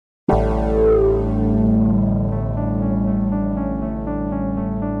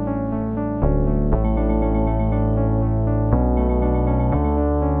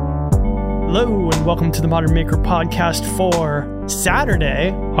and welcome to the Modern Maker podcast for Saturday,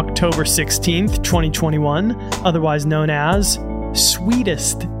 October 16th, 2021, otherwise known as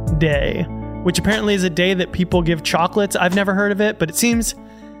Sweetest Day, which apparently is a day that people give chocolates. I've never heard of it, but it seems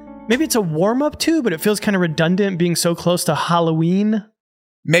maybe it's a warm-up too, but it feels kind of redundant being so close to Halloween.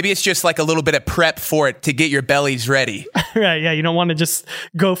 Maybe it's just like a little bit of prep for it to get your bellies ready. Right, yeah, you don't want to just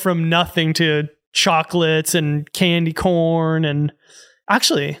go from nothing to chocolates and candy corn and...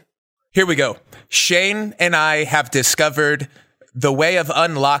 Actually... Here we go. Shane and I have discovered the way of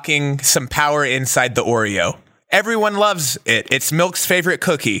unlocking some power inside the Oreo. Everyone loves it. It's Milk's favorite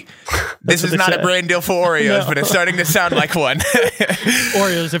cookie. This is not a brand deal for Oreos, but it's starting to sound like one.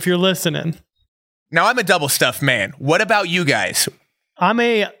 Oreos, if you're listening. Now, I'm a double stuffed man. What about you guys? I'm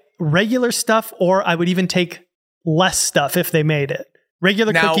a regular stuff, or I would even take less stuff if they made it.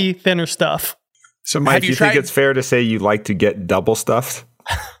 Regular cookie, thinner stuff. So, Mike, you think it's fair to say you like to get double stuffed?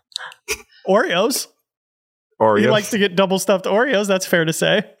 Oreos. He likes to get double stuffed Oreos. That's fair to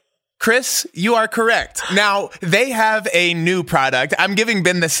say. Chris, you are correct. Now, they have a new product. I'm giving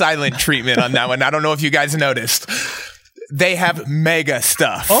Ben the silent treatment on that one. I don't know if you guys noticed. They have mega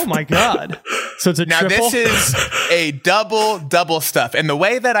stuff. Oh my God. So it's a triple? Now, this is a double stuff. And the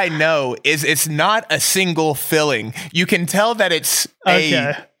way that I know is it's not a single filling. You can tell that it's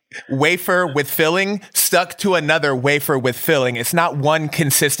a wafer with filling stuck to another wafer with filling. It's not one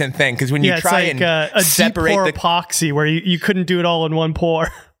consistent thing, because when you try it's like a separate deep pour epoxy where you couldn't do it all in one pour.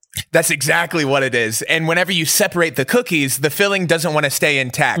 That's exactly what it is. And whenever you separate the cookies, the filling doesn't want to stay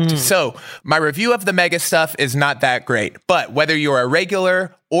intact. So my review of the mega stuff is not that great. But whether you're a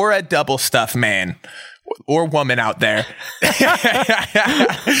regular or a double stuff man or woman out there,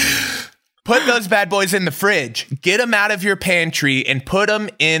 put those bad boys in the fridge. Get them out of your pantry and put them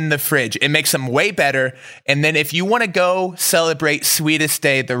in the fridge. It makes them way better. And then if you want to go celebrate Sweetest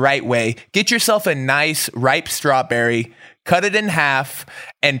Day the right way, get yourself a nice ripe strawberry, cut it in half,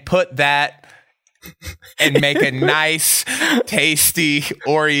 and put that and make a nice, tasty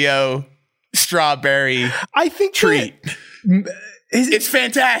Oreo strawberry treat. It's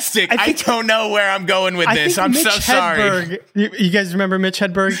fantastic. I don't know where I'm going with this. I'm so sorry. You guys remember Mitch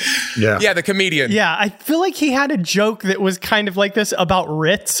Hedberg? Yeah, the comedian. Yeah, I feel like he had a joke that was kind of like this about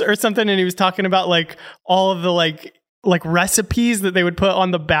Ritz or something, and he was talking about like all of the like recipes that they would put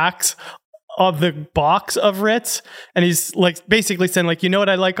on the backs of the box of Ritz, and he's like basically saying like, you know what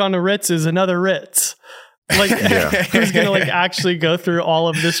I like on the Ritz is another Ritz. Like, who's gonna like actually go through all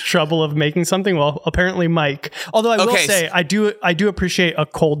of this trouble of making something? Well, apparently Mike. Although I will say, I do appreciate a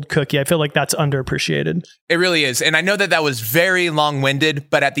cold cookie. I feel like that's underappreciated. It really is, and I know that was very long-winded.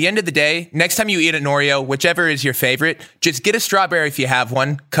 But at the end of the day, next time you eat an Oreo, whichever is your favorite, just get a strawberry if you have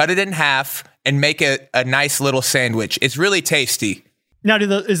one, cut it in half, and make a nice little sandwich. It's really tasty. Now,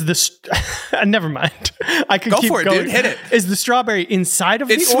 never mind. I could go keep for it, going. dude. Hit it. Is the strawberry inside of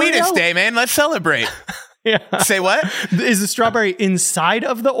the Oreo? It's Sweetest Day, man. Let's celebrate. Yeah. Say what? Is the strawberry inside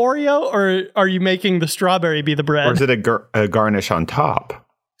of the Oreo, or are you making the strawberry be the bread? Or is it a garnish on top?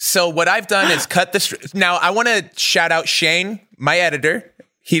 So what I've done is cut now I want to shout out Shane, my editor.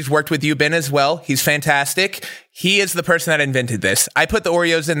 He's worked with you, Ben, as well. He's fantastic. He is the person that invented this. I put the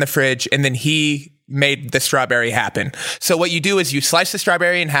Oreos in the fridge, and then he made the strawberry happen. So what you do is you slice the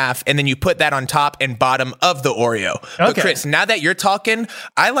strawberry in half, and then you put that on top and bottom of the Oreo. Okay. But Chris, now that you're talking,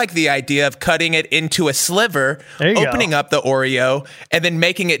 I like the idea of cutting it into a sliver, opening up the Oreo, and then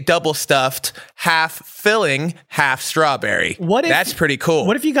making it double stuffed, half filling, half strawberry. That's pretty cool.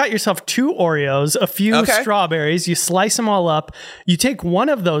 What if you got yourself 2 Oreos, a few strawberries, you slice them all up, you take one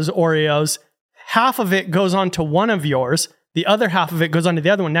of those Oreos, half of it goes onto one of yours, the other half of it goes onto the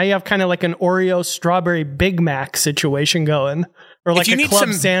other one. Now you have kind of like an Oreo strawberry Big Mac situation going, or like a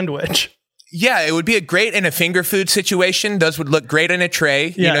club sandwich. Yeah, it would be a great in a finger food situation. Those would look great in a tray.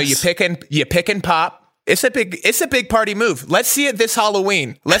 Yes. You know, you pick and pop. It's a big party move. Let's see it this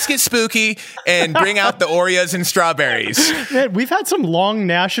Halloween. Let's get spooky and bring out the Oreos and strawberries. Man, we've had some long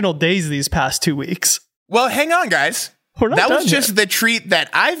national days these past 2 weeks. Well, hang on, guys. That was just the treat that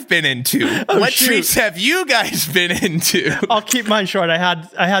I've been into. What treats have you guys been into? I'll keep mine short. I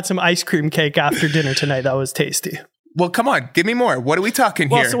had some ice cream cake after dinner tonight. That was tasty. Well, come on. Give me more. What are we talking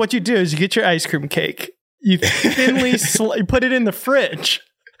here? Well, so what you do is you get your ice cream cake. You thinly you put it in the fridge.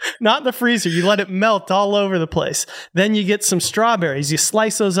 Not the freezer. You let it melt all over the place. Then you get some strawberries. You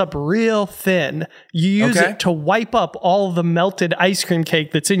slice those up real thin. You use it to wipe up all the melted ice cream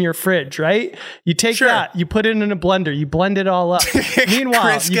cake that's in your fridge, right? You take that, you put it in a blender, you blend it all up. Meanwhile,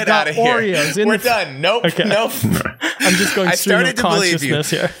 Chris, you've got Oreos in We're done. Nope. Nope. I'm just going stream of consciousness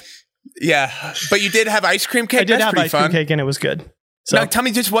here. Yeah, but you did have ice cream cake? I did have ice cream cake and it was good. So, no, tell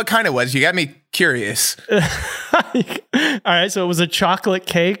me just what kind it was. You got me curious. all right. So it was a chocolate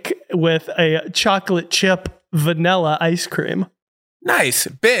cake with a chocolate chip vanilla ice cream. Nice.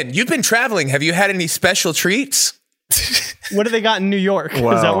 Ben, you've been traveling. Have you had any special treats? What do they got in New York?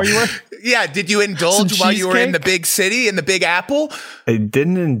 Well, is that where you were? Yeah. Did you indulge while you were in the big city, in the Big Apple? I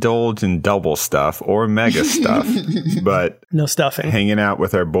didn't indulge in double stuff or mega stuff, but no stuffing. Hanging out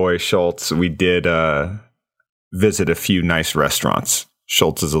with our boy Schultz, we did visit a few nice restaurants.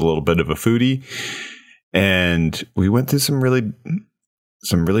 Schultz is a little bit of a foodie, and we went to some really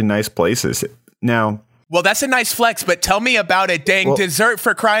nice places. Now, well, that's a nice flex, but tell me about a dang dessert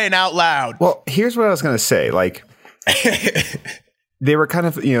for crying out loud. Well, here's what I was going to say. Like, they were kind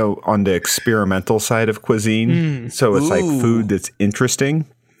of, on the experimental side of cuisine. So it's like food that's interesting.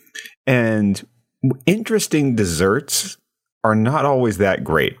 And interesting desserts are not always that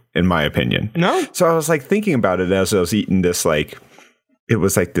great, in my opinion. No? So I was like thinking about it as I was eating this, it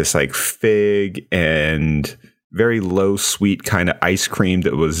was like this fig and very low sweet kind of ice cream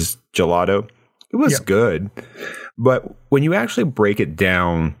that was gelato. It was good. But when you actually break it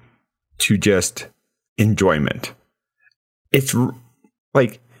down to just enjoyment, it's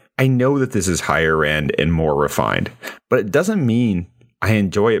like, I know that this is higher end and more refined, but it doesn't mean I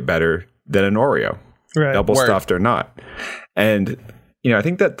enjoy it better than an Oreo, double stuffed or not. And, I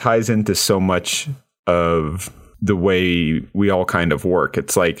think that ties into so much of the way we all kind of work.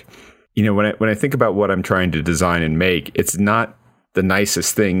 It's like, when I think about what I'm trying to design and make, it's not the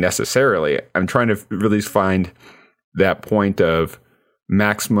nicest thing necessarily. I'm trying to really find that point of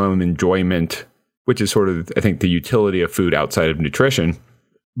maximum enjoyment, which is sort of, I think, the utility of food outside of nutrition.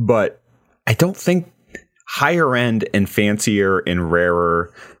 But I don't think higher end and fancier and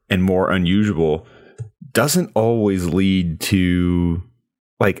rarer and more unusual doesn't always lead to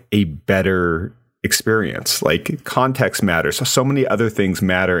a better experience. Like, context matters. So many other things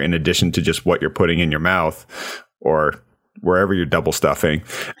matter in addition to just what you're putting in your mouth or wherever you're double stuffing.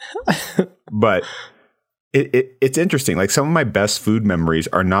 But it's interesting. Like, some of my best food memories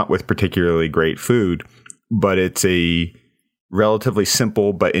are not with particularly great food, but it's a relatively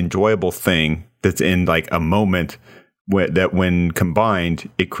simple but enjoyable thing that's in a moment that when combined,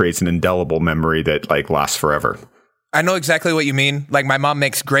 it creates an indelible memory that lasts forever. I know exactly what you mean. Like, my mom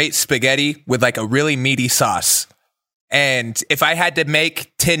makes great spaghetti with a really meaty sauce. And if I had to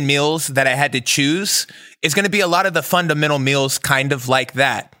make 10 meals that I had to choose, it's going to be a lot of the fundamental meals kind of like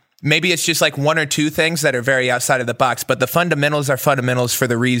that. Maybe it's just one or two things that are very outside of the box, but the fundamentals are fundamentals for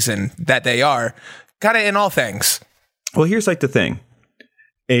the reason that they are, kind of in all things. Well, here's the thing.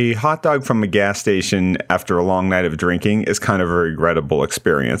 A hot dog from a gas station after a long night of drinking is kind of a regrettable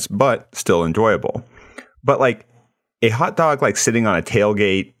experience, but still enjoyable. But a hot dog sitting on a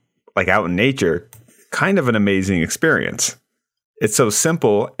tailgate, out in nature, kind of an amazing experience. It's so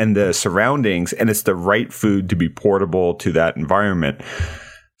simple, and the surroundings, and it's the right food to be portable to that environment.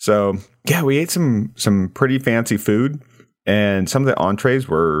 So yeah, we ate some pretty fancy food, and some of the entrees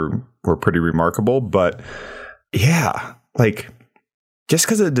were pretty remarkable. But yeah, just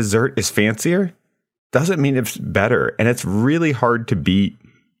because a dessert is fancier doesn't mean it's better. And it's really hard to beat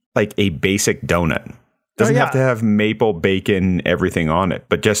a basic donut. Doesn't have to have maple, bacon, everything on it.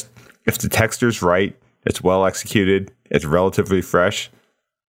 But just if the texture's right, it's well executed, it's relatively fresh,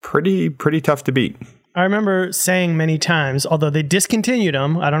 pretty tough to beat. I remember saying many times, although they discontinued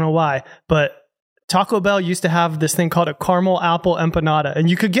them, I don't know why, but Taco Bell used to have this thing called a caramel apple empanada. And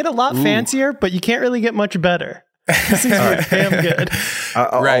you could get a lot fancier, but you can't really get much better. This is damn good.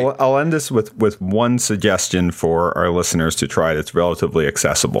 I'll end this with one suggestion for our listeners to try that's relatively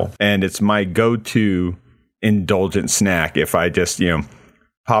accessible. And it's my go-to indulgent snack if I just,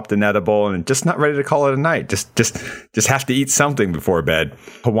 popped an edible and just not ready to call it a night. Just have to eat something before bed.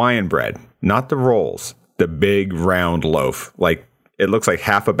 Hawaiian bread, not the rolls, the big round loaf. It looks like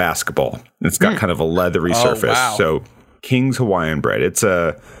half a basketball. It's got kind of a leathery surface. Wow. So King's Hawaiian bread.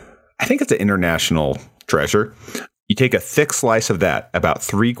 I think it's an international treasure. You take a thick slice of that, about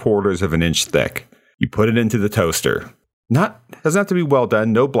 3/4 of an inch thick. You put it into the toaster. Doesn't have to be well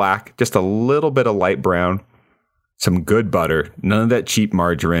done. No black, just a little bit of light brown. Some good butter. None of that cheap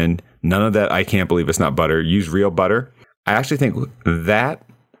margarine. None of that I can't believe it's not butter. Use real butter. I actually think that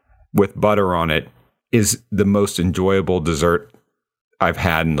with butter on it is the most enjoyable dessert I've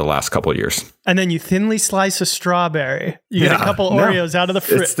had in the last couple of years. And then you thinly slice a strawberry. You get a couple Oreos out of the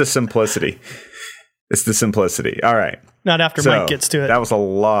fridge. It's the simplicity. All right. Not after Mike gets to it. That was a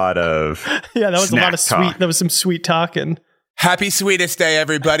lot of yeah, that was a lot of sweet. That was some sweet talking. Happy Sweetest Day,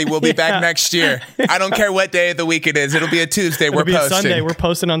 everybody. We'll be back next year. I don't care what day of the week it is. It'll be a Tuesday. It'll We're be posting. a Sunday. We're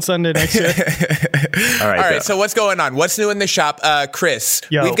posting on Sunday next year. All right. So what's going on? What's new in the shop? Chris,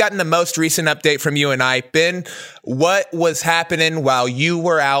 we've gotten the most recent update from you and I. Ben, what was happening while you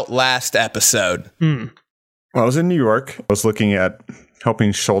were out last episode? Well, I was in New York. I was looking at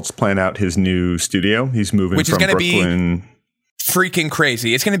helping Schultz plan out his new studio. He's moving Which is from gonna Brooklyn. Be freaking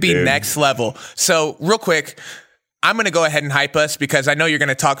crazy. It's going to be next level. So real quick, I'm going to go ahead and hype us because I know you're going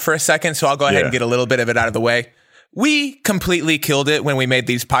to talk for a second. So I'll go ahead and get a little bit of it out of the way. We completely killed it when we made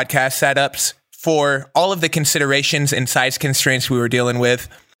these podcast setups for all of the considerations and size constraints we were dealing with.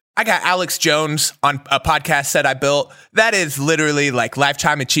 I got Alex Jones on a podcast set I built. That is literally like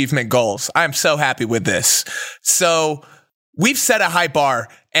lifetime achievement goals. I'm so happy with this. So we've set a high bar,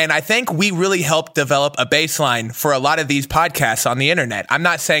 and I think we really helped develop a baseline for a lot of these podcasts on the internet. I'm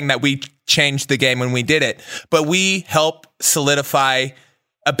not saying that we changed the game when we did it, but we helped solidify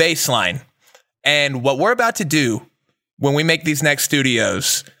a baseline. And what we're about to do when we make these next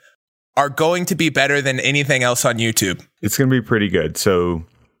studios are going to be better than anything else on YouTube. It's going to be pretty good. So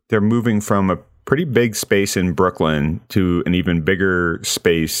they're moving from a pretty big space in Brooklyn to an even bigger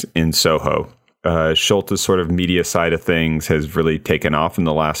space in Soho. Schultz's sort of media side of things has really taken off in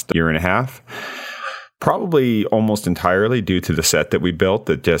the last year and a half. Probably almost entirely due to the set that we built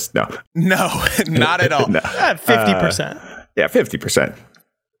that just, No, not at all. 50%. Yeah, 50%.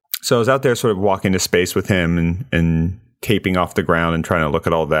 So I was out there sort of walking to space with him and taping off the ground and trying to look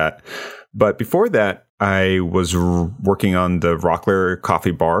at all that. But before that, I was working on the Rockler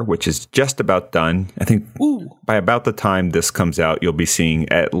coffee bar, which is just about done. I think by about the time this comes out, you'll be seeing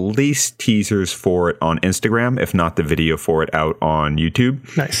at least teasers for it on Instagram, if not the video for it out on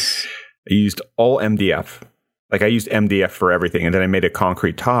YouTube. Nice. I used all MDF. Like I used MDF for everything. And then I made a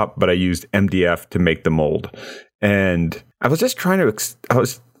concrete top, but I used MDF to make the mold. And I was just trying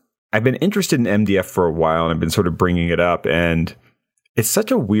to, I've been interested in MDF for a while and I've been sort of bringing it up. And it's such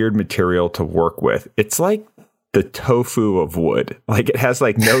a weird material to work with. It's like the tofu of wood. Like it has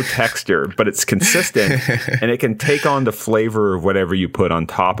like no texture, but it's consistent and it can take on the flavor of whatever you put on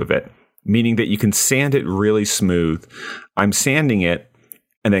top of it, meaning that you can sand it really smooth. I'm sanding it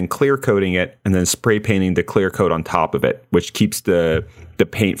and then clear coating it and then spray painting the clear coat on top of it, which keeps the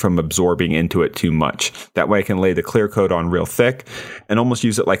paint from absorbing into it too much. That way I can lay the clear coat on real thick and almost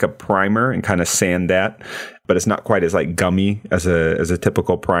use it like a primer and kind of sand that, but it's not quite as like gummy as a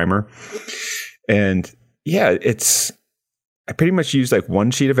typical primer. And yeah, I pretty much use like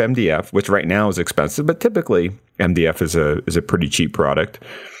one sheet of MDF, which right now is expensive, but typically MDF is a pretty cheap product.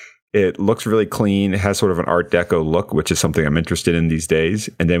 It looks really clean. It has sort of an Art Deco look, which is something I'm interested in these days.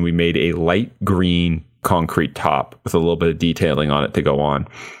 And then we made a light green concrete top with a little bit of detailing on it to go on.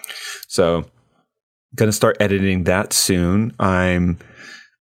 So I'm going to start editing that soon. I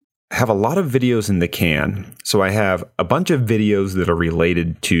have a lot of videos in the can. So I have a bunch of videos that are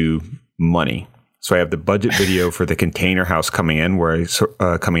related to money. So I have the budget video for the container house coming out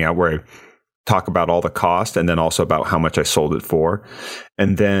where I talk about all the cost and then also about how much I sold it for.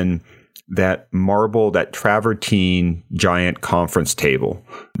 And then that travertine giant conference table,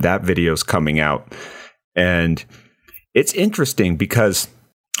 that video's coming out. And it's interesting because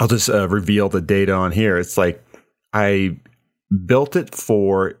I'll just reveal the data on here. It's like I built it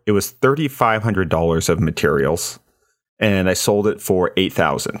it was $3,500 of materials and I sold it for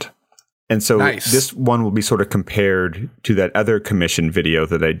 $8,000. And so This one will be sort of compared to that other commission video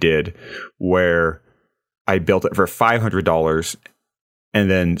that I did where I built it for $500 and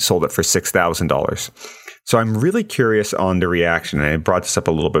then sold it for $6,000. So I'm really curious on the reaction. And I brought this up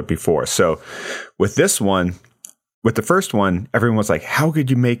a little bit before. So with the first one, everyone was like, how could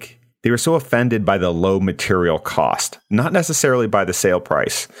you they were so offended by the low material cost, not necessarily by the sale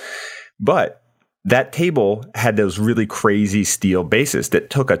price, but that table had those really crazy steel bases that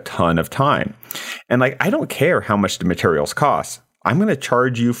took a ton of time. And like, I don't care how much the materials cost. I'm going to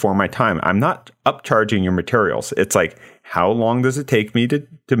charge you for my time. I'm not upcharging your materials. It's like, how long does it take me to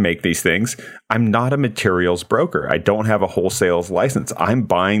make these things? I'm not a materials broker. I don't have a wholesale license. I'm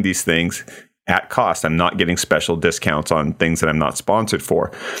buying these things at cost. I'm not getting special discounts on things that I'm not sponsored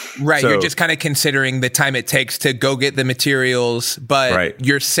for. Right. So, you're just kind of considering the time it takes to go get the materials, but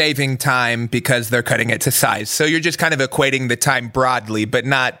you're saving time because they're cutting it to size. So you're just kind of equating the time broadly, but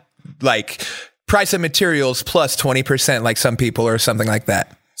not like price of materials plus 20% like some people or something like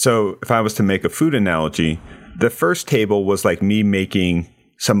that. So if I was to make a food analogy, the first table was like me making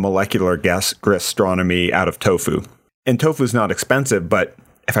some molecular gastronomy out of tofu. And tofu is not expensive, but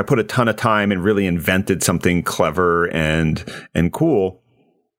if I put a ton of time and really invented something clever and cool,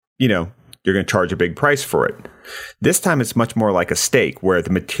 you're going to charge a big price for it. This time it's much more like a steak where the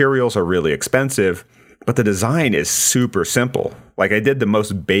materials are really expensive, but the design is super simple. Like I did the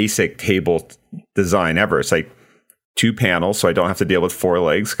most basic table design ever. It's like 2 panels, so I don't have to deal with 4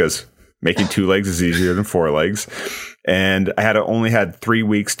 legs because making 2 legs is easier than 4 legs. And I only had 3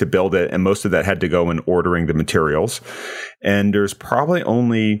 weeks to build it, and most of that had to go in ordering the materials. And there's probably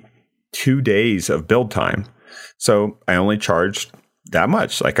only 2 days of build time. So I only charged that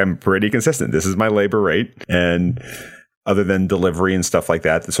much. Like I'm pretty consistent. This is my labor rate. And other than delivery and stuff like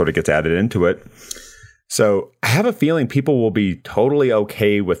that sort of gets added into it. So I have a feeling people will be totally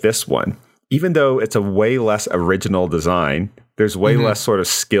okay with this one. Even though it's a way less original design, there's way less sort of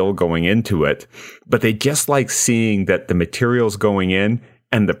skill going into it, but they just like seeing that the materials going in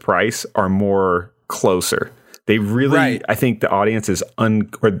and the price are more closer. They really, I think the audience is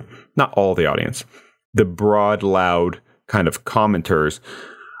or not all the audience, the broad, loud kind of commenters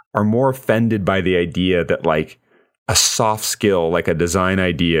are more offended by the idea that like a soft skill, like a design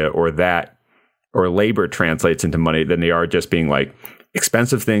idea or labor translates into money than they are just being like,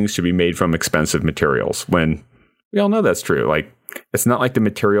 expensive things should be made from expensive materials, when we all know that's true. Like, it's not like the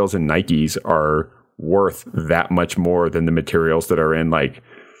materials in Nikes are worth that much more than the materials that are in like,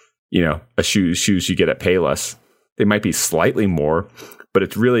 you know, a shoes you get at Payless. They might be slightly more, but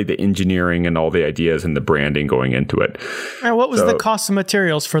it's really the engineering and all the ideas and the branding going into it. And what was the cost of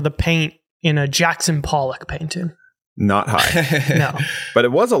materials for the paint in a Jackson Pollock painting? Not high. No. But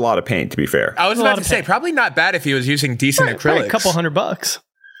it was a lot of paint, to be fair. I was about to say, probably not bad if he was using decent acrylics. A couple $100.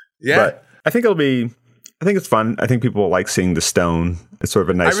 Yeah. But I think it's fun. I think people will like seeing the stone. It's sort of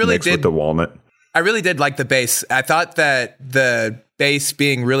a nice mix with the walnut. I really did like the base. I thought that the base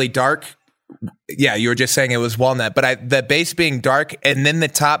being really dark, yeah, you were just saying it was walnut, but the base being dark and then the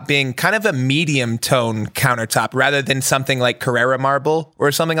top being kind of a medium tone countertop rather than something like Carrara marble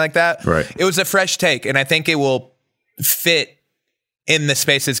or something like that. Right. It was a fresh take, and I think it will fit in the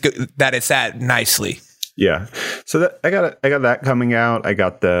spaces that it's at nicely. Yeah. So I got that coming out. I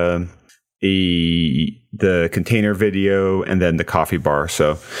got the container video and then the coffee bar.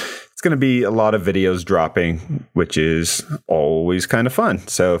 So it's going to be a lot of videos dropping, which is always kind of fun.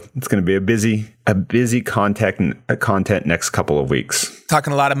 So it's going to be a busy content next couple of weeks.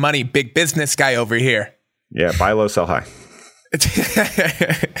 Talking a lot of money, big business guy over here. Yeah, buy low, sell high.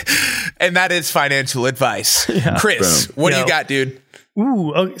 And that is financial advice. Yeah. Chris, what do you got, dude?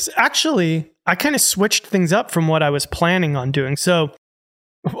 Ooh, actually, I kind of switched things up from what I was planning on doing. So,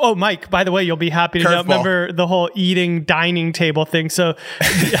 Mike, by the way, you'll be happy to know, remember the whole dining table thing. So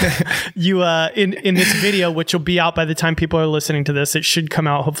you, in this video, which will be out by the time people are listening to this, it should come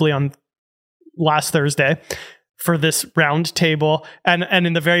out hopefully on last Thursday for this round table. And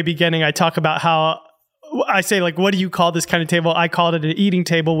in the very beginning, I talk about how I say, like, what do you call this kind of table? I called it an eating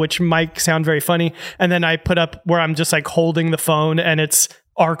table, which might sound very funny. And then I put up where I'm just like holding the phone and it's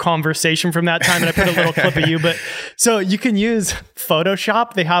our conversation from that time. And I put a little clip of you. But so you can use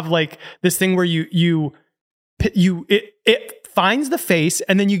Photoshop. They have like this thing where it finds the face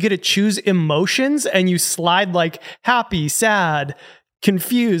and then you get to choose emotions and you slide like happy, sad,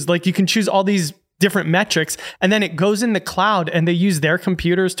 confused. Like you can choose all these different metrics, and then it goes in the cloud and they use their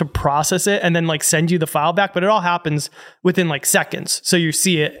computers to process it and then like send you the file back, but it all happens within like seconds. So you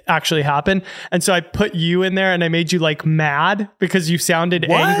see it actually happen. And so I put you in there and I made you like mad because you sounded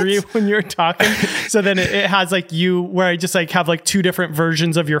angry when you were talking. So then it has like you where I just like have like 2 different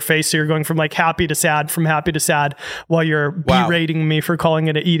versions of your face. So you're going from like happy to sad while you're berating me for calling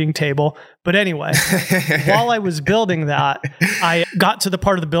it an eating table. But anyway, while I was building that, I got to the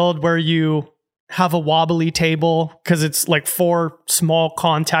part of the build where you have a wobbly table because it's like 4 small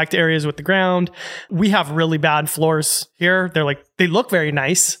contact areas with the ground. We have really bad floors here. They look very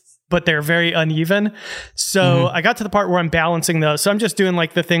nice, but they're very uneven. So I got to the part where I'm balancing those. So I'm just doing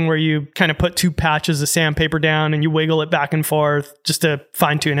like the thing where you kind of put 2 patches of sandpaper down and you wiggle it back and forth just to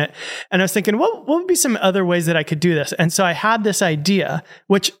fine tune it. And I was thinking, what would be some other ways that I could do this? And so I had this idea,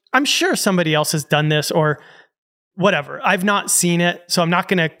 which I'm sure somebody else has done this or whatever. I've not seen it, so I'm not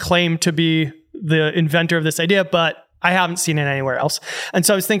going to claim to be the inventor of this idea, but I haven't seen it anywhere else. And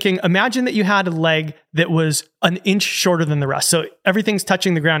so I was thinking, imagine that you had a leg that was an inch shorter than the rest. So everything's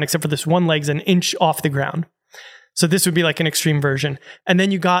touching the ground except for this one leg's an inch off the ground. So this would be like an extreme version. And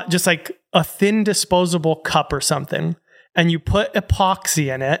then you got just like a thin disposable cup or something, and you put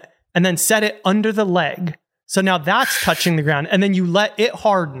epoxy in it and then set it under the leg. So now that's touching the ground, and then you let it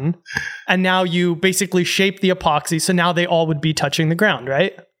harden, and now you basically shape the epoxy. So now they all would be touching the ground,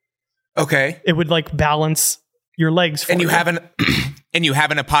 right? Okay. It would like balance your legs for you. Have an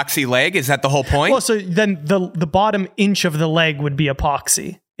epoxy leg? Is that the whole point? Well, so then the bottom inch of the leg would be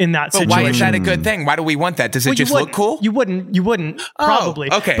epoxy. in that But situation. why is that a good thing? Why do we want that? Does it just look cool? You wouldn't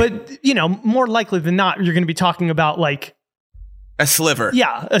probably. Okay. But, more likely than not, you're going to be talking about like a sliver.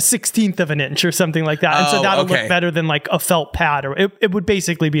 Yeah, a 1/16 of an inch or something like that. And so that'll look better than like a felt pad, or it would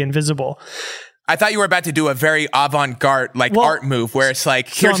basically be invisible. I thought you were about to do a very avant-garde art move where it's like,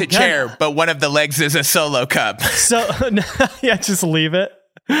 here's a chair, but one of the legs is a solo cup. So, yeah, just leave it.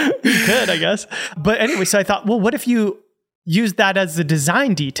 You could, I guess. But anyway, so I thought, well, what if you use that as the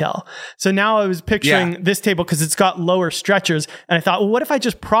design detail? So now I was picturing this table because it's got lower stretchers. And I thought, well, what if I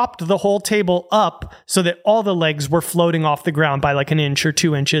just propped the whole table up so that all the legs were floating off the ground by like an inch or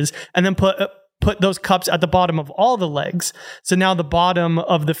 2 inches, and then put those cups at the bottom of all the legs. So now the bottom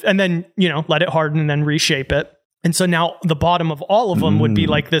of and then, let it harden and then reshape it. And so now the bottom of all of them would be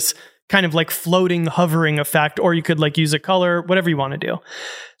like this kind of like floating, hovering effect, or you could like use a color, whatever you want to do.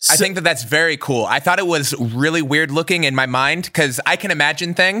 So, I think that's very cool. I thought it was really weird looking in my mind because I can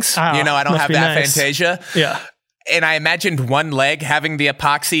imagine things. I don't have that fantasia. Yeah. And I imagined one leg having the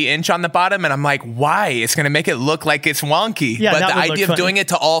epoxy inch on the bottom, and I'm like, why? It's going to make it look like it's wonky. Yeah, but the idea of doing it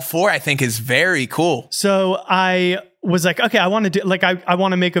to all four, I think, is very cool. So I was like, okay, I want to do I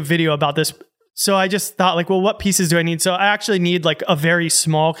want to make a video about this. So I just thought like, well, what pieces do I need? So I actually need like a very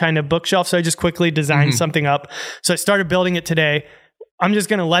small kind of bookshelf. So I just quickly designed something up. So I started building it today. I'm just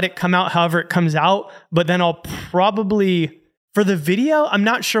going to let it come out however it comes out. But then I'll probably, for the video, I'm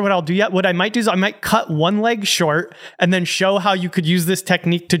not sure what I'll do yet. What I might do is I might cut one leg short and then show how you could use this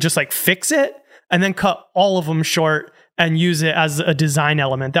technique to just like fix it, and then cut all of them short and use it as a design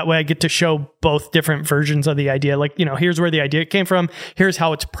element. That way I get to show both different versions of the idea. Like, here's where the idea came from. Here's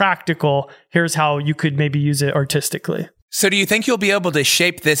how it's practical. Here's how you could maybe use it artistically. So do you think you'll be able to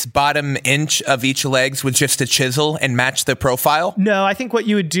shape this bottom inch of each legs with just a chisel and match the profile? No, I think what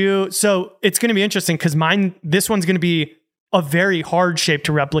you would do, so it's going to be interesting because this one's going to be a very hard shape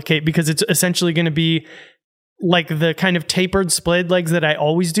to replicate because it's essentially going to be like the kind of tapered splayed legs that I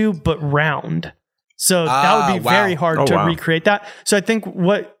always do, but round. So that would be very hard to recreate that. So I think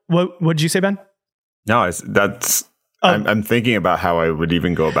what did you say, Ben? No, I'm thinking about how I would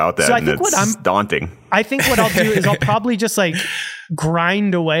even go about that. So I think it's daunting. I think what I'll do is I'll probably just like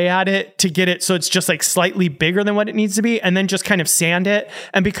grind away at it to get it so it's just like slightly bigger than what it needs to be, and then just kind of sand it.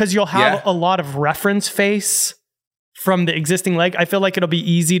 And because you'll have a lot of reference face from the existing leg, I feel like it'll be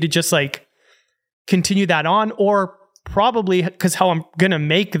easy to just like continue that on, or probably because how I'm going to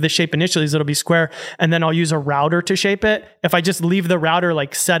make the shape initially is it'll be square, and then I'll use a router to shape it. If I just leave the router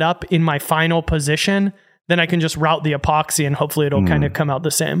like set up in my final position, then I can just route the epoxy and hopefully it'll kind of come out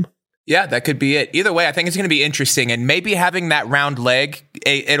the same. Yeah, that could be it. Either way, I think it's going to be interesting. And maybe having that round leg,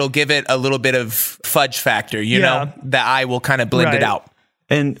 it'll give it a little bit of fudge factor, you know? The eye will kind of blend it out.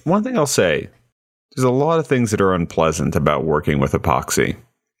 And one thing I'll say, there's a lot of things that are unpleasant about working with epoxy.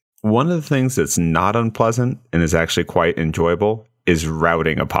 One of the things that's not unpleasant and is actually quite enjoyable is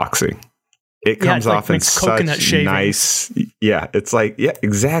routing epoxy. It comes off in such nice... Yeah, it's like... Yeah,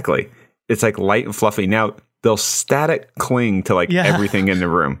 exactly. It's like light and fluffy. Now, they'll static cling to like everything in the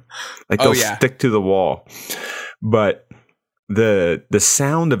room. Like they'll stick to the wall. But the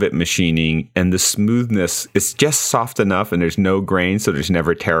sound of it machining and the smoothness, it's just soft enough and there's no grain, so there's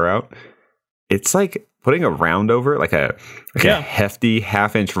never tear out. It's like putting a round over, like a hefty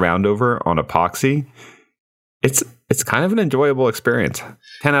 1/2-inch round over on epoxy. It's kind of an enjoyable experience.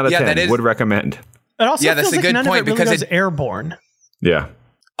 10 out of 10 would recommend. It also feels like none of it really goes airborne. Yeah.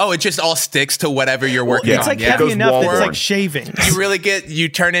 Oh, it just all sticks to whatever you're working on. It's like heavy enough that it's like shaving. You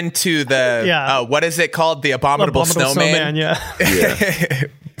turn into the, what is it called? The abominable snowman. Yeah,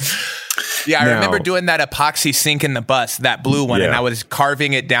 I remember doing that epoxy sink in the bus, that blue one, and I was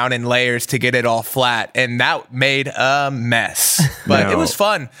carving it down in layers to get it all flat, and that made a mess. But it was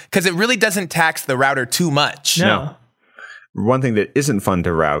fun because it really doesn't tax the router too much. No. One thing that isn't fun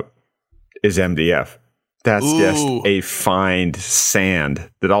to route is MDF. That's just a fine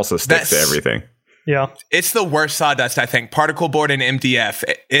sand that also sticks to everything. Yeah. It's the worst sawdust, I think. Particle board and MDF.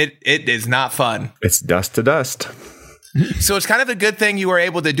 It is not fun. It's dust to dust. So it's kind of a good thing you were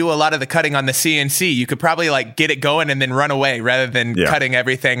able to do a lot of the cutting on the CNC. You could probably like get it going and then run away rather than cutting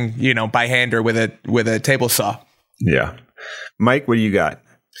everything, by hand or with a table saw. Yeah. Mike, what do you got?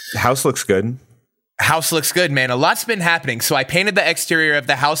 House looks good. House looks good, man. A lot's been happening. So I painted the exterior of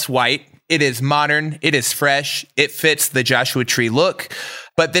the house white. It is modern. It is fresh. It fits the Joshua Tree look.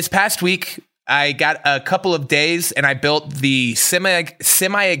 But this past week, I got a couple of days and I built the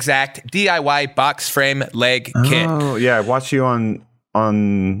semi-exact DIY box frame leg kit. Oh, yeah. I watched you on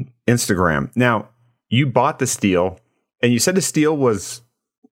Instagram. Now, you bought the steel and you said the steel was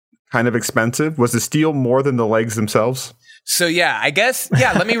kind of expensive. Was the steel more than the legs themselves? So yeah, I guess,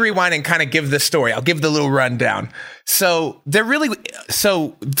 let me rewind and kind of give the story. I'll give the little rundown. So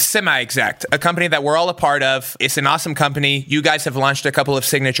Semi-Exact, a company that we're all a part of. It's an awesome company. You guys have launched a couple of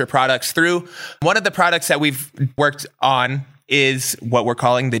signature products through. One of the products that we've worked on is what we're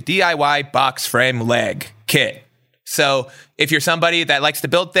calling the DIY box frame leg kit. So if you're somebody that likes to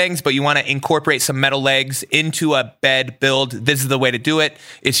build things, but you want to incorporate some metal legs into a bed build, this is the way to do it.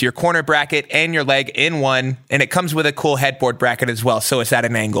 It's your corner bracket and your leg in one, and it comes with a cool headboard bracket as well, so it's at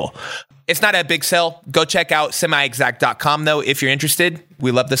an angle. It's not a big sell. Go check out semiexact.com, though, if you're interested.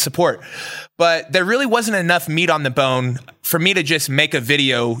 We love the support. But there really wasn't enough meat on the bone for me to just make a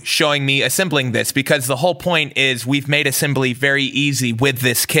video showing me assembling this, because the whole point is we've made assembly very easy with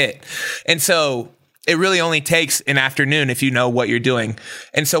this kit. And so it really only takes an afternoon if you know what you're doing.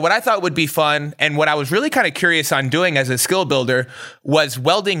 And so what I thought would be fun, and what I was really kind of curious on doing as a skill builder, was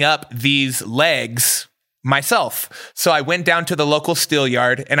welding up these legs myself. So I went down to the local steel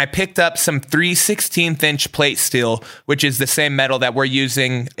yard and I picked up some 3/16 inch plate steel, which is the same metal that we're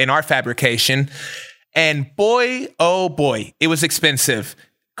using in our fabrication. And boy, oh boy, it was expensive.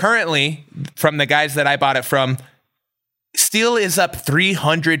 Currently, from the guys that I bought it from, steel is up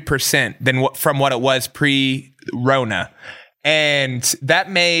 300% from what it was pre-Rona. And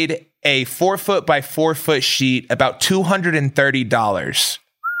that made a 4 foot by 4 foot sheet about $230.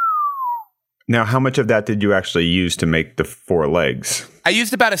 Now, how much of that did you actually use to make the 4 legs? I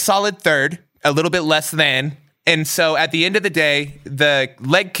used about a solid third, a little bit less than. And so at the end of the day, the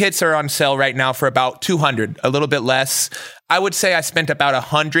leg kits are on sale right now for about $200, a little bit less. I would say I spent about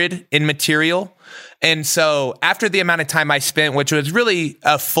 $100 in material. And so after the amount of time I spent, which was really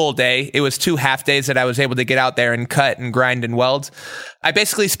a full day, it was 2 half days that I was able to get out there and cut and grind and weld. I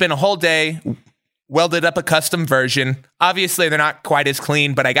basically spent a whole day, welded up a custom version. Obviously, they're not quite as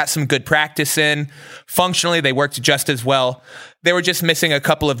clean, but I got some good practice in. Functionally, they worked just as well. They were just missing a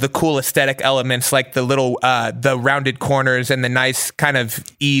couple of the cool aesthetic elements, like the little, the rounded corners and the nice kind of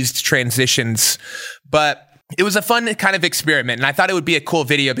eased transitions. But it was a fun kind of experiment, and I thought it would be a cool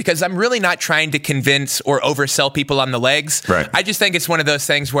video because I'm really not trying to convince or oversell people on the legs. Right. I just think it's one of those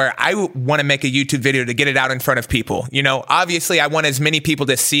things where I want to make a YouTube video to get it out in front of people. You know, obviously I want as many people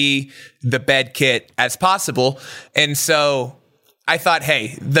to see the bed kit as possible. And so I thought,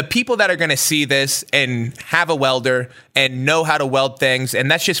 hey, the people that are going to see this and have a welder and know how to weld things,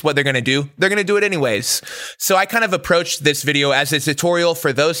 and that's just what they're going to do, they're going to do it anyways. So I kind of approached this video as a tutorial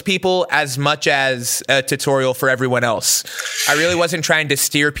for those people as much as a tutorial for everyone else. I really wasn't trying to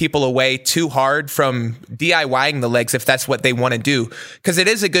steer people away too hard from DIYing the legs if that's what they want to do, because it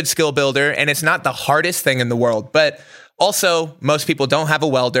is a good skill builder and it's not the hardest thing in the world. But also, most people don't have a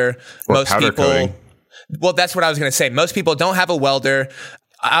welder. Or most powder people coating. Well, that's what I was going to say. Most people don't have a welder.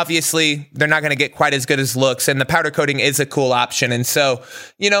 Obviously, they're not going to get quite as good as looks, and the powder coating is a cool option. And so,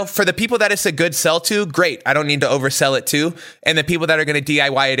 you know, for the people that it's a good sell to, great. I don't need to oversell it too. And the people that are going to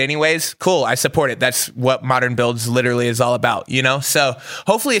DIY it anyways, cool. I support it. That's what Modern Builds literally is all about, you know? So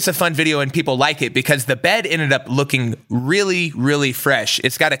hopefully it's a fun video and people like it, because the bed ended up looking really, really fresh.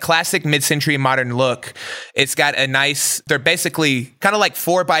 It's got a classic mid-century modern look. It's got a nice, they're basically kind of like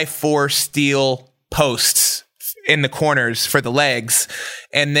 4x4 steel posts in the corners for the legs,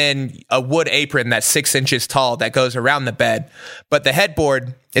 and then a wood apron that's 6 inches tall that goes around the bed. But the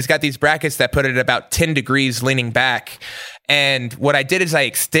headboard, it's got these brackets that put it at about 10 degrees leaning back. And what I did is I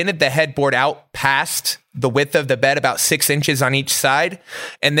extended the headboard out past the width of the bed, about 6 inches on each side.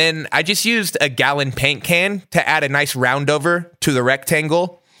 And then I just used a gallon paint can to add a nice round over to the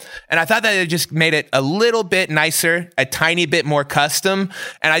rectangle. And I thought that it just made it a little bit nicer, a tiny bit more custom.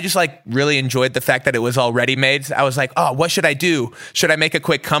 And I just really enjoyed the fact that it was all ready made. I was like, oh, what should I do? Should I make a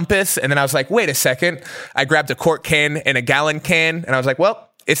quick compass? And then I was like, wait a second. I grabbed a quart can and a gallon can. And I was like,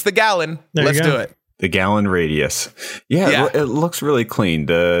 well, it's the gallon. Let's do it. The gallon radius. Yeah. It looks really clean.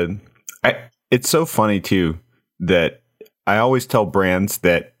 It's so funny too that I always tell brands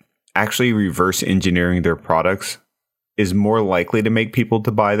that actually reverse engineering their products is more likely to make people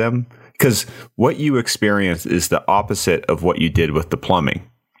to buy them, because what you experience is the opposite of what you did with the plumbing.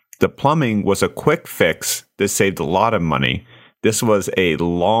 The plumbing was a quick fix that saved a lot of money. This was a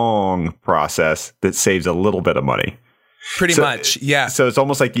long process that saves a little bit of money. Pretty much, yeah. So it's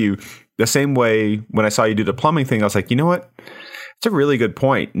almost like the same way when I saw you do the plumbing thing, I was like, you know what? It's a really good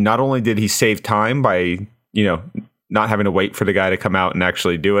point. Not only did he save time by, not having to wait for the guy to come out and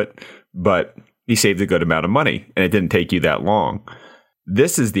actually do it, but he saved a good amount of money, and it didn't take you that long.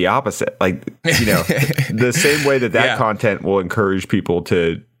 This is the opposite. The same way that content will encourage people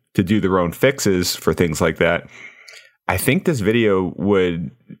to do their own fixes for things like that. I think this video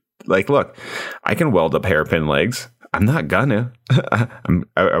would look, I can weld up hairpin legs. I'm not gonna.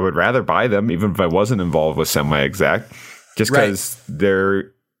 I would rather buy them, even if I wasn't involved with Semi-Exact, just because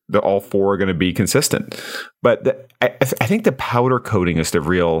they're all four are going to be consistent. But I think the powder coating is the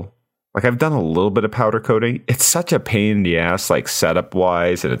real. Like, I've done a little bit of powder coating. It's such a pain in the ass, like setup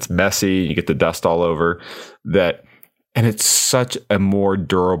wise, and it's messy. And you get the dust all over that. And it's such a more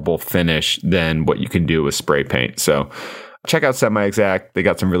durable finish than what you can do with spray paint. So check out Semi-Exact. They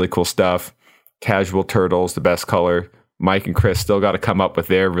got some really cool stuff. Casual Turtles, the best color. Mike and Chris still got to come up with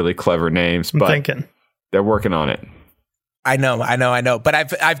their really clever names, but they're working on it. I know.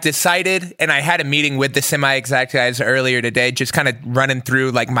 But I've decided, and I had a meeting with the Semi-Exact guys earlier today, just kind of running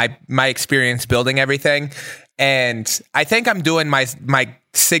through like my experience building everything. And I think I'm doing my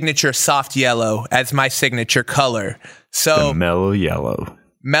signature soft yellow as my signature color. So the mellow yellow.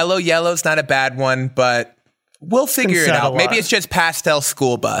 Mellow yellow's not a bad one, but we'll figure it out. Maybe it's just pastel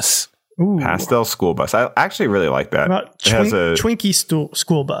school bus. Ooh. Pastel school bus. I actually really like that. It has a Twinkie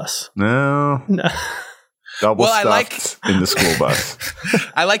school bus. No. Double stuffed in the school bus.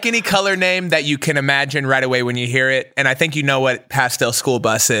 I like any color name that you can imagine right away when you hear it. And I think you know what pastel school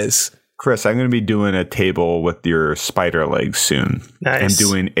bus is. Chris, I'm going to be doing a table with your spider legs soon. Nice. I'm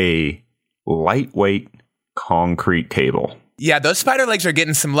doing a lightweight concrete table. Yeah, those spider legs are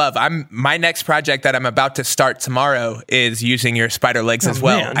getting some love. My next project that I'm about to start tomorrow is using your spider legs as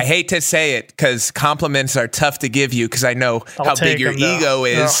well. Man. I hate to say it because compliments are tough to give you because I know how big your ego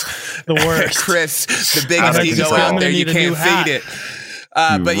is. The worst. Chris, the biggest ego out there. You can't feed it.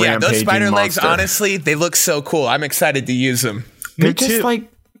 But yeah, those spider legs, honestly, they look so cool. I'm excited to use them. They're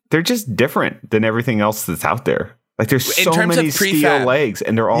just different than everything else that's out there. Like there's so many steel legs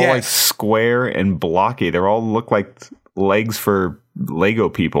and they're all like square and blocky. They all look like legs for Lego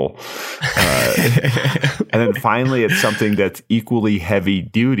people. And then finally it's something that's equally heavy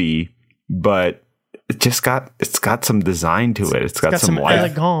duty, but it's got some design to it. It's got some life.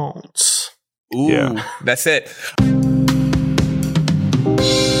 Elegance. Ooh, that's it.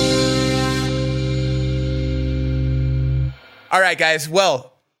 All right, guys. Well,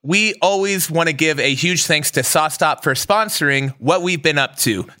 we always want to give a huge thanks to SawStop for sponsoring what we've been up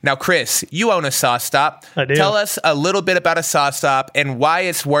to. Now, Chris, you own a SawStop. I do. Tell us a little bit about a SawStop and why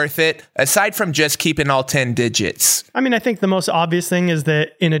it's worth it, aside from just keeping all 10 digits. I mean, I think the most obvious thing is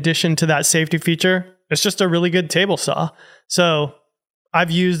that in addition to that safety feature, it's just a really good table saw. So I've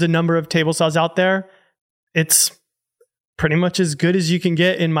used a number of table saws out there. It's pretty much as good as you can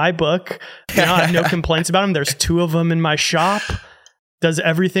get in my book. You know, I have no complaints about them. There's 2 of them in my shop. Does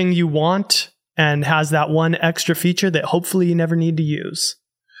everything you want and has that one extra feature that hopefully you never need to use.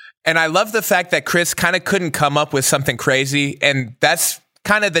 And I love the fact that Chris kind of couldn't come up with something crazy, and that's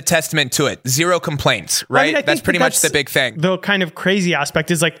kind of the testament to it. 0 complaints, right? I mean, that's pretty much the big thing. The kind of crazy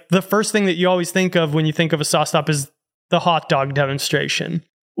aspect is like the first thing that you always think of when you think of a SawStop is the hot dog demonstration,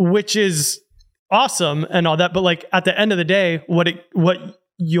 which is awesome and all that. But like at the end of the day, what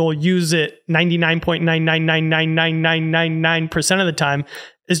you'll use it 99.9999999% of the time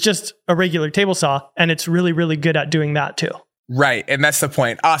is just a regular table saw. And it's really, really good at doing that too. Right. And that's the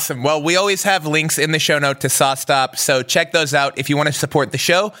point. Awesome. Well, we always have links in the show note to SawStop. So check those out if you want to support the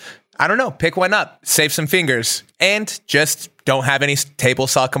show. I don't know, pick one up, save some fingers, and just don't have any table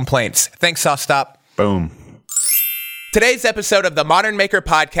saw complaints. Thanks, SawStop. Boom. Today's episode of the Modern Maker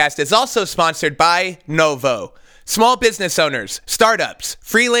Podcast is also sponsored by Novo. Small business owners, startups,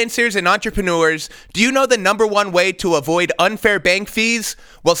 freelancers, and entrepreneurs, do you know the number one way to avoid unfair bank fees?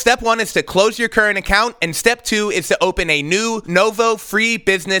 Well, step 1 is to close your current account, and step 2 is to open a new Novo free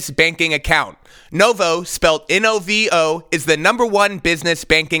business banking account. Novo, spelled N-O-V-O, is the number one business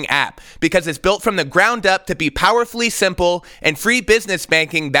banking app because it's built from the ground up to be powerfully simple and free business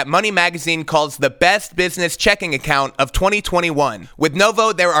banking that Money Magazine calls the best business checking account of 2021. With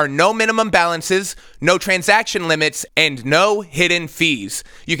Novo, there are no minimum balances, no transaction limits, and no hidden fees.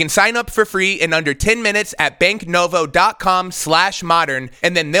 You can sign up for free in under 10 minutes at banknovo.com/modern,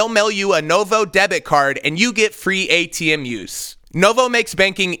 and then they'll mail you a Novo debit card and you get free ATM use. Novo makes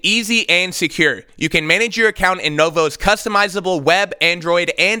banking easy and secure. You can manage your account in Novo's customizable web,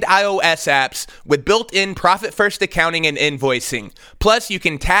 Android, and iOS apps with built-in profit-first accounting and invoicing. Plus, you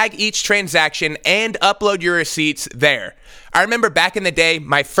can tag each transaction and upload your receipts there. I remember back in the day,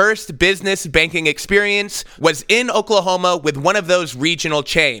 my first business banking experience was in Oklahoma with one of those regional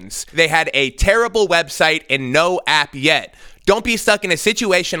chains. They had a terrible website and no app yet. Don't be stuck in a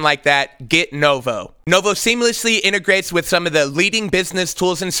situation like that. Get Novo. Novo seamlessly integrates with some of the leading business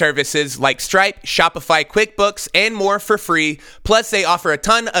tools and services like Stripe, Shopify, QuickBooks, and more for free. Plus, they offer a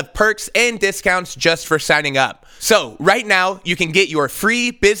ton of perks and discounts just for signing up. So right now, you can get your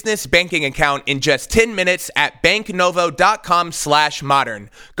free business banking account in just 10 minutes at banknovo.com/modern.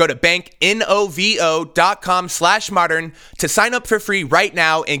 Go to banknovo.com/modern to sign up for free right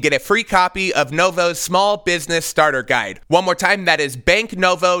now and get a free copy of Novo's Small Business Starter Guide. One more time, that is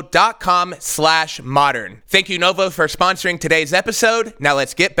banknovo.com/modern. Thank you, Novo, for sponsoring today's episode. Now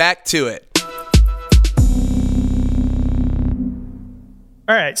let's get back to it.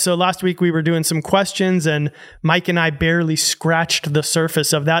 All right, so last week we were doing some questions and Mike and I barely scratched the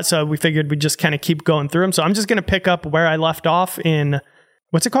surface of that, so we figured we'd just kind of keep going through them. So I'm just going to pick up where I left off in,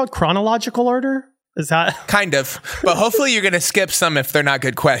 what's it called, chronological order? Is that? Kind of, but hopefully you're going to skip some if they're not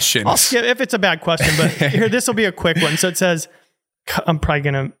good questions. I'll skip if it's a bad question, but here, this will be a quick one. So it says, I'm probably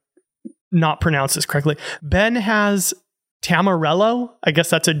going to not pronounce this correctly. Ben has Tamarello. I guess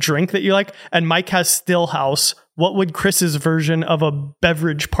that's a drink that you like. And Mike has Stillhouse. What would Chris's version of a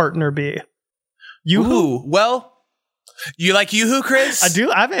beverage partner be? Yoo-hoo? Ooh, well, you like Yoo-hoo, Chris? I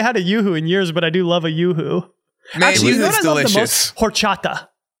do. I haven't had a Yoo-hoo in years, but I do love a Yoo-hoo. Man, Actually, Yoo-hoo's you know what I love the delicious. most? Horchata.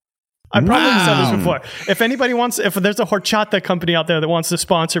 I probably said this before. If anybody wants, if there's a horchata company out there that wants to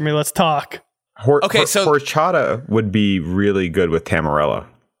sponsor me, let's talk. Horchata would be really good with Tamarella.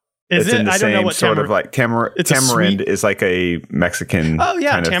 Is it's it? in the I don't know same what sort of like tamarind is like a Mexican kind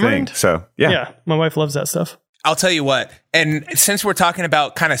of tamarind thing. So yeah, my wife loves that stuff. I'll tell you what, and since we're talking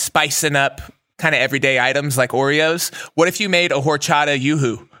about kind of spicing up kind of everyday items like Oreos, what if you made a horchata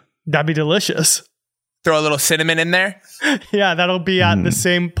Yoo-hoo? That'd be delicious. Throw a little cinnamon in there? Yeah, that'll be at the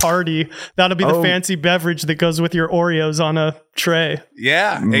same party. That'll be the fancy beverage that goes with your Oreos on a tray.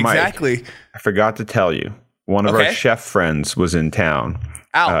 Yeah, exactly. Mike, I forgot to tell you, one of our chef friends was in town.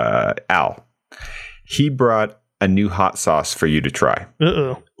 Al. He brought a new hot sauce for you to try.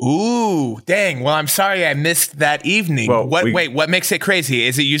 Ooh, dang. Well, I'm sorry I missed that evening. Well, what makes it crazy?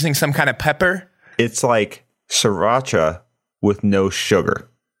 Is it using some kind of pepper? It's like sriracha with no sugar.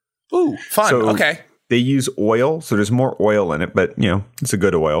 Ooh, fun. So okay. They use oil, so there's more oil in it, but it's a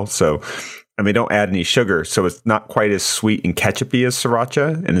good oil. So, and they don't add any sugar, so it's not quite as sweet and ketchupy as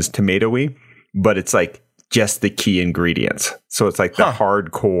sriracha and as tomatoey, but it's like just the key ingredients. So it's like the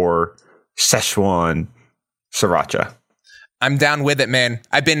hardcore Szechuan sriracha. I'm down with it, man.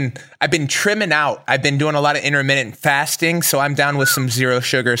 I've been trimming out. I've been doing a lot of intermittent fasting, so I'm down with some zero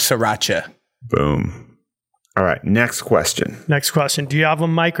sugar sriracha. Boom. All right, next question. Do you have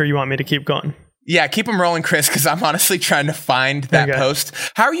them, Mike, or you want me to keep going? Yeah, keep them rolling, Chris, because I'm honestly trying to find that post.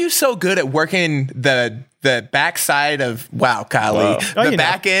 How are you so good at working the backside of Kylie? The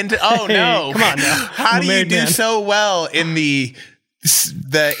back end? Oh, no. Come on now. How do you do so well in the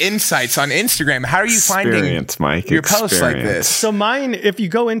insights on Instagram? How are you finding your posts like this? So mine, if you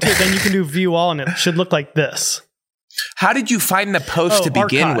go into it, then you can do view all, and it should look like this. How did you find the post to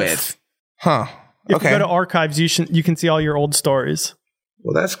begin with? Huh. If you go to archives, you can see all your old stories.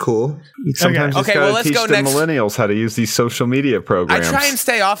 Well, that's cool. Sometimes let's go teach the millennials how to use these social media programs. I try and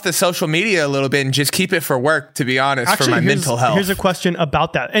stay off the social media a little bit and just keep it for work, to be honest, for my mental health. Here's a question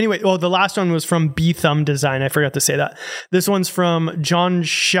about that. Anyway, the last one was from B Thumb Design. I forgot to say that. This one's from John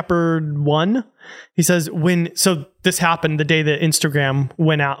Shepherd 1. He says, so this happened the day that Instagram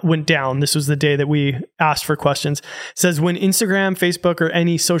went down. This was the day that we asked for questions. It says, when Instagram, Facebook, or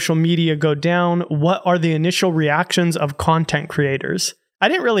any social media go down, what are the initial reactions of content creators? I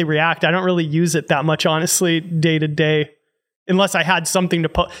didn't really react. I don't really use it that much, honestly, day to day, unless I had something to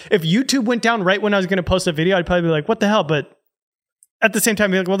post. If YouTube went down right when I was going to post a video, I'd probably be like, what the hell? But at the same time,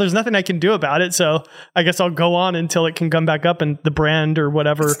 be like, well, there's nothing I can do about it. So I guess I'll go on until it can come back up, and the brand or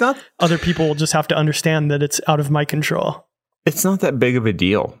whatever, other people will just have to understand that it's out of my control. It's not that big of a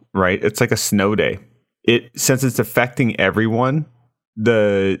deal, right? It's like a snow day. Since it's affecting everyone,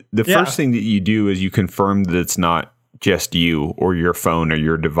 the first thing that you do is you confirm that it's not just you or your phone or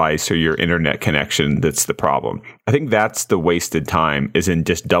your device or your internet connection that's the problem. I think that's the wasted time, is in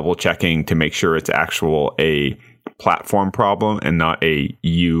just double checking to make sure it's a platform problem and not a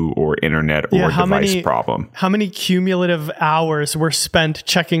you or internet or device problem. How many cumulative hours were spent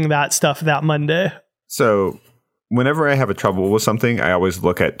checking that stuff that Monday? So whenever I have a trouble with something, I always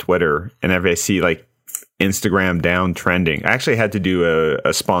look at Twitter, and if I see like Instagram down trending, I actually had to do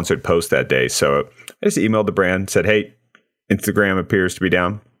a sponsored post that day. So I just emailed the brand, said, hey, Instagram appears to be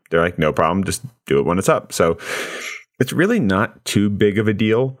down. They're like, no problem. Just do it when it's up. So it's really not too big of a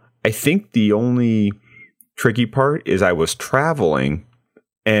deal. I think the only tricky part is I was traveling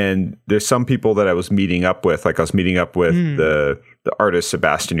And there's some people that I was meeting up with, like I was meeting up with the artist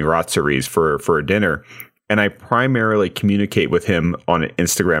Sebastian Uratsariz for a dinner. And I primarily communicate with him on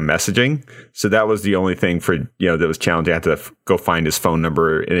Instagram messaging. So that was the only thing for, that was challenging. I had to go find his phone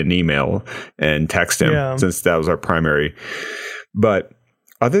number in an email and text him since that was our primary. But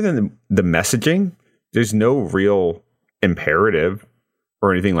other than the messaging, there's no real imperative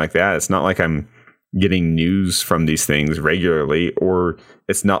or anything like that. It's not like I'm getting news from these things regularly, or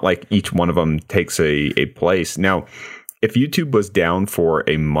it's not like each one of them takes a place. Now, if YouTube was down for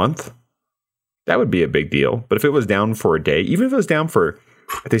a month, that would be a big deal. But if it was down for a day, even if it was down for,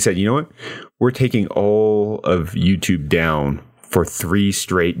 they said, you know what, we're taking all of YouTube down for 3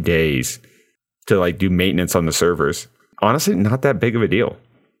 straight days to like do maintenance on the servers. Honestly, not that big of a deal.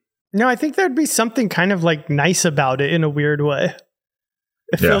 No, I think there'd be something kind of like nice about it in a weird way.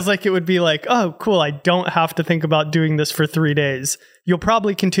 It feels like it would be like, oh, cool, I don't have to think about doing this for 3 days. You'll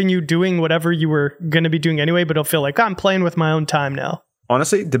probably continue doing whatever you were going to be doing anyway, but it'll feel like I'm playing with my own time now.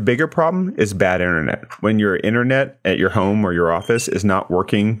 Honestly, the bigger problem is bad internet. When your internet at your home or your office is not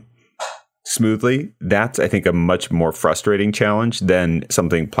working smoothly, that's, I think, a much more frustrating challenge than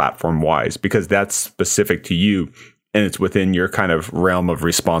something platform-wise, because that's specific to you. And it's within your kind of realm of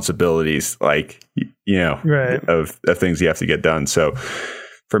responsibilities, like, right. of things you have to get done. So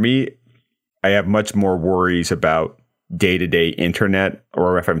for me, I have much more worries about day-to-day internet,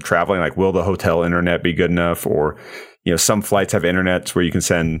 or if I'm traveling, like, will the hotel internet be good enough? Or, some flights have internets where you can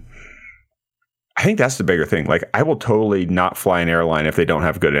send. I think that's the bigger thing. Like, I will totally not fly an airline if they don't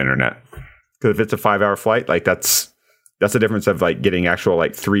have good internet. Because if it's a 5-hour flight, like that's the difference of like getting actual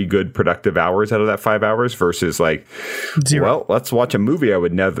like 3 good productive hours out of that 5 hours versus like 0. Well, let's watch a movie I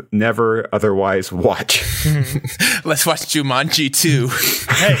would never otherwise watch. Let's watch Jumanji 2.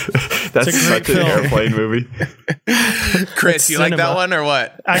 Hey, that's such an airplane movie. Chris, you like that one or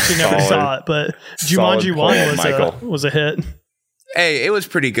what? Actually, never saw it, but Jumanji 1 was a hit. Hey, it was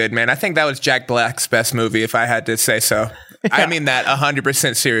pretty good, man. I think that was Jack Black's best movie, if I had to say so. Yeah. I mean that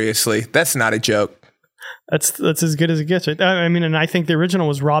 100% seriously. That's not a joke. That's as good as it gets. Right? I mean, and I think the original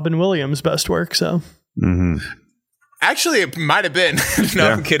was Robin Williams' best work. So, Actually, it might have been. No,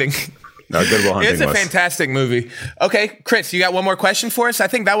 I'm kidding. No, Good Will Hunting. It's a fantastic movie. Okay, Chris, you got one more question for us? I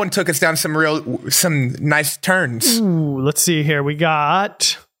think that one took us down some nice turns. Ooh, let's see here. We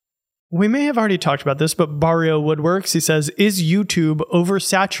may have already talked about this, but Barrio Woodworks, he says, is YouTube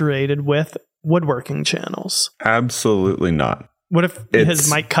oversaturated with woodworking channels? Absolutely not. What if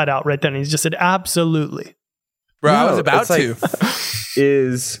his mic cut out right then? He's just said, absolutely. Bro, I was about to.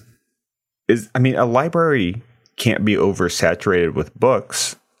 I mean, a library can't be oversaturated with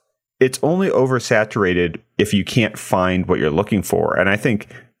books. It's only oversaturated if you can't find what you're looking for. And I think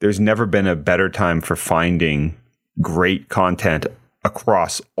there's never been a better time for finding great content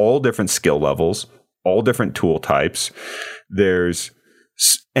across all different skill levels, all different tool types.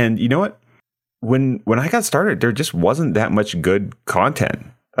 And you know what? When I got started, there just wasn't that much good content.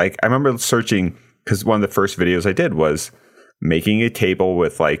 Like, I remember searching, because one of the first videos I did was making a table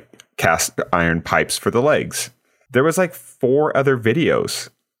with like cast iron pipes for the legs. There was like 4 other videos.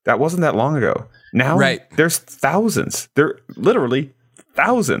 That wasn't that long ago. Now there's thousands. There are literally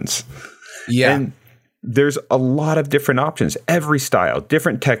thousands. Yeah. And there's a lot of different options, every style,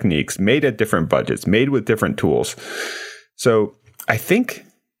 different techniques, made at different budgets, made with different tools. So I think,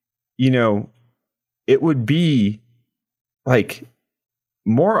 it would be like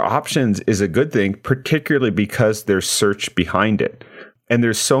more options is a good thing, particularly because there's search behind it. And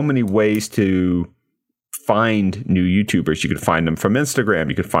there's so many ways to find new YouTubers. You could find them from Instagram.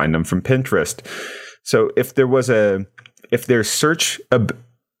 You could find them from Pinterest. So if their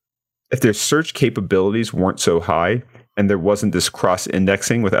search capabilities weren't so high and there wasn't this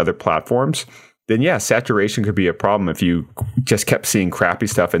cross-indexing with other platforms, then yeah, saturation could be a problem if you just kept seeing crappy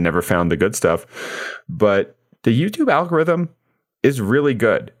stuff and never found the good stuff. But the YouTube algorithm is really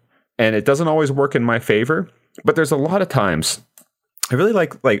good, and it doesn't always work in my favor, but there's a lot of times I really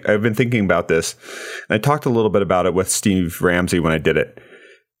like I've been thinking about this, and I talked a little bit about it with Steve Ramsey when I did it.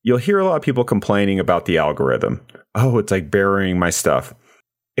 You'll hear a lot of people complaining about the algorithm. Oh, it's like burying my stuff.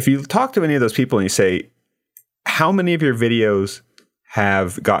 If you talk to any of those people and you say, how many of your videos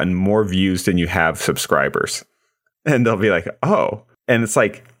have gotten more views than you have subscribers? And they'll be like, oh. And it's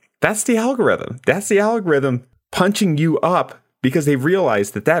like, that's the algorithm. That's the algorithm punching you up because they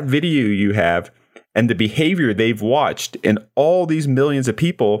realize that video you have and the behavior they've watched in all these millions of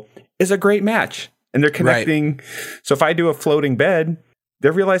people is a great match. And they're connecting. Right. So if I do a floating bed,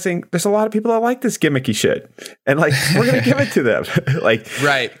 they're realizing there's a lot of people that like this gimmicky shit. And like, we're going to give it to them. Like,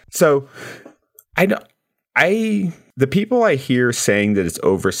 right. So The people I hear saying that it's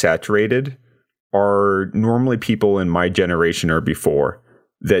oversaturated are normally people in my generation or before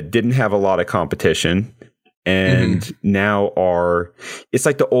that didn't have a lot of competition and now it's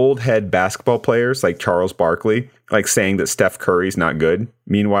like the old head basketball players like Charles Barkley, like saying that Steph Curry's not good.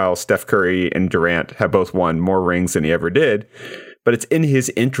 Meanwhile, Steph Curry and Durant have both won more rings than he ever did, but it's in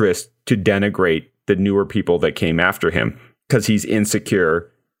his interest to denigrate the newer people that came after him because he's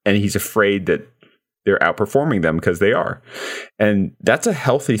insecure and he's afraid that they're outperforming them because they are. And that's a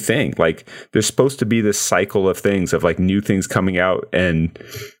healthy thing. Like there's supposed to be this cycle of things of like new things coming out and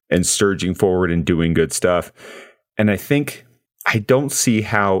surging forward and doing good stuff. And I don't see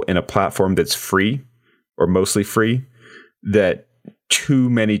how in a platform that's free or mostly free that too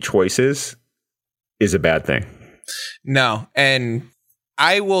many choices is a bad thing. No. And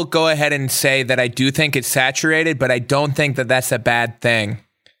I will go ahead and say that I do think it's saturated, but I don't think that that's a bad thing.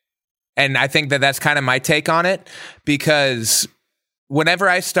 And I think that that's kind of my take on it, because whenever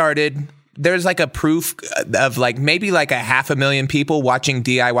I started, there's like a proof of like maybe like 500,000 people watching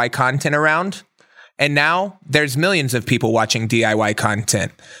DIY content around. And now there's millions of people watching DIY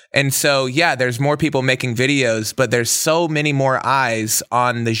content. And so, yeah, there's more people making videos, but there's so many more eyes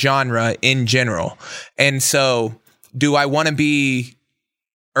on the genre in general. And so do I want to be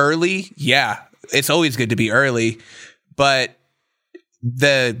early? Yeah, it's always good to be early, but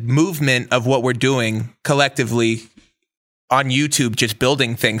the movement of what we're doing collectively on YouTube, just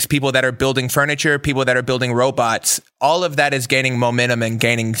building things, people that are building furniture, people that are building robots, all of that is gaining momentum and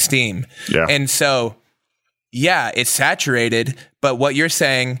gaining steam. Yeah. And so, yeah, it's saturated, but what you're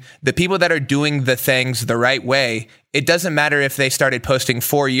saying, the people that are doing the things the right way, it doesn't matter if they started posting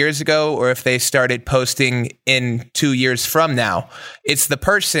 4 years ago or if they started posting in 2 years from now. It's the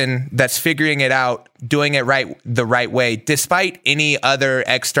person that's figuring it out, doing it the right way, despite any other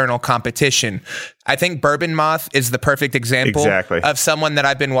external competition. I think Bourbon Moth is the perfect example of someone that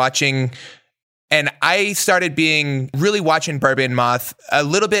I've been watching. And I started really watching Bourbon Moth a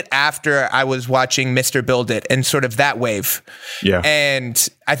little bit after I was watching Mr. Build It and sort of that wave. Yeah. And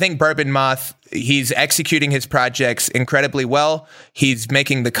I think Bourbon Moth, he's executing his projects incredibly well. He's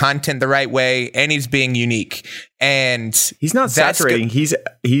making the content the right way and he's being unique. And he's not saturating. He's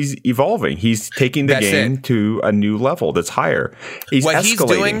evolving. He's taking the game to a new level that's higher. He's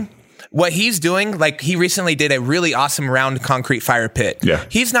escalating. What he's doing, like he recently did a really awesome round concrete fire pit. Yeah.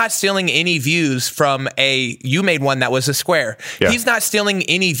 He's not stealing any views from you made one that was a square. Yeah. He's not stealing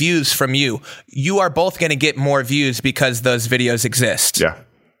any views from you. You are both going to get more views because those videos exist. Yeah.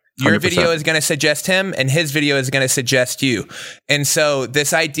 100%. Your video is going to suggest him and his video is going to suggest you. And so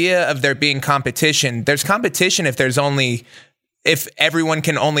this idea of there being competition, there's competition if everyone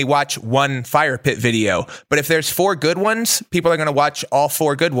can only watch one fire pit video. But if there's 4 good ones, people are going to watch all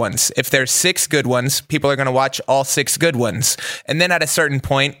 4 good ones. If there's 6 good ones, people are going to watch all 6 good ones. And then at a certain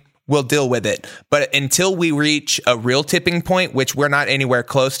point, we'll deal with it. But until we reach a real tipping point, which we're not anywhere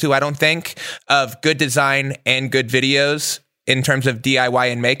close to, I don't think, of good design and good videos in terms of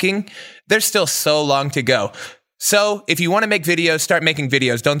DIY and making, there's still so long to go. So if you want to make videos, start making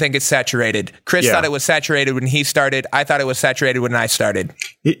videos. Don't think it's saturated. Chris thought it was saturated when he started. I thought it was saturated when I started.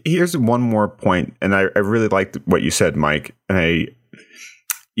 Here's one more point, and I really liked what you said, Mike. You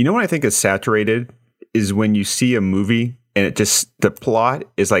know what I think is saturated is when you see a movie and the plot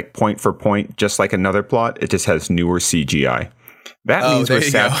is like point for point, just like another plot. It just has newer CGI. That means we're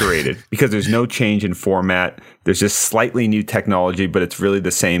saturated because there's no change in format. There's just slightly new technology, but it's really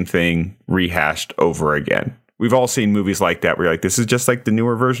the same thing rehashed over again. We've all seen movies like that where you're like, this is just like the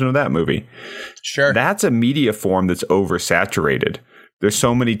newer version of that movie. Sure. That's a media form that's oversaturated. There's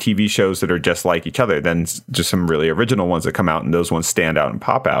so many TV shows that are just like each other. Then just some really original ones that come out and those ones stand out and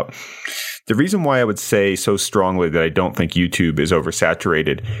pop out. The reason why I would say so strongly that I don't think YouTube is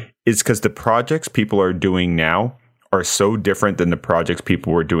oversaturated is because the projects people are doing now are so different than the projects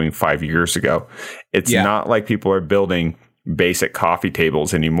people were doing 5 years ago. It's not like people are building basic coffee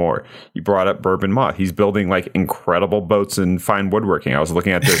tables anymore. You brought up Bourbon Moth. He's building like incredible boats and fine woodworking. I was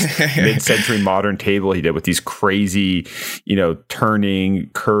looking at this mid-century modern table he did with these crazy, turning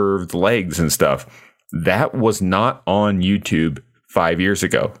curved legs and stuff. That was not on YouTube 5 years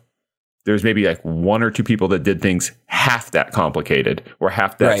ago. There's maybe like 1 or 2 people that did things half that complicated or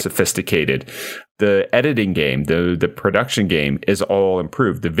half that sophisticated. The editing game, the production game is all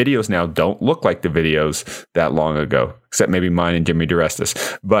improved. The videos now don't look like the videos that long ago, except maybe mine and Jimmy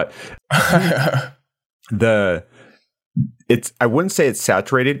DeRestis. But I wouldn't say it's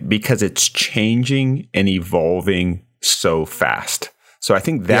saturated because it's changing and evolving so fast. So I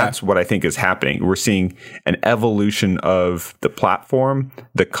think that's what I think is happening. We're seeing an evolution of the platform,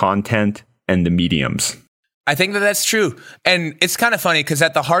 the content, and the mediums. I think that that's true. And it's kind of funny because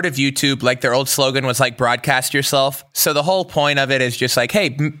at the heart of YouTube, like their old slogan was like broadcast yourself. So the whole point of it is just like,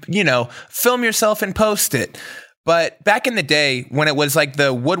 hey, film yourself and post it. But back in the day when it was like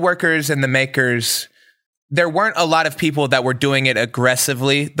the woodworkers and the makers, there weren't a lot of people that were doing it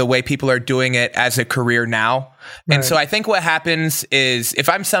aggressively the way people are doing it as a career now. Right. And so I think what happens is if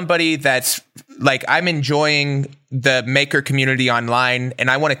I'm somebody that's like, I'm enjoying the maker community online and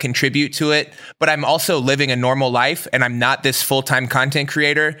I want to contribute to it, but I'm also living a normal life and I'm not this full-time content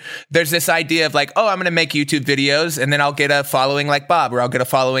creator, there's this idea of like, oh, I'm going to make YouTube videos and then I'll get a following like Bob, or I'll get a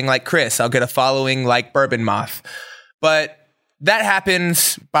following like Chris, I'll get a following like Bourbon Moth. But that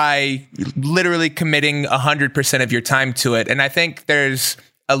happens by literally committing 100% of your time to it. And I think there's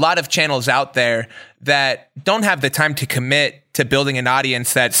a lot of channels out there that don't have the time to commit to building an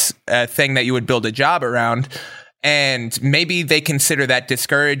audience that's a thing that you would build a job around. And maybe they consider that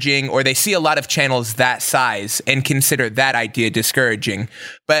discouraging, or they see a lot of channels that size and consider that idea discouraging.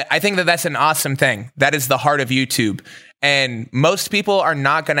 But I think that that's an awesome thing. That is the heart of YouTube. And most people are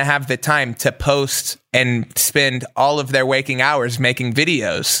not going to have the time to post and spend all of their waking hours making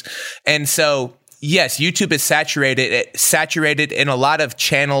videos. And so, yes, YouTube is saturated in a lot of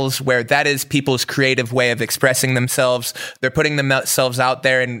channels where that is people's creative way of expressing themselves. They're putting themselves out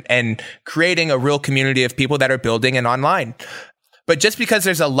there and creating a real community of people that are building and online. But just because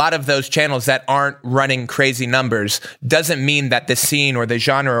there's a lot of those channels that aren't running crazy numbers doesn't mean that the scene or the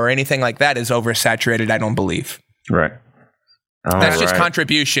genre or anything like that is oversaturated, I don't believe. Right. That's just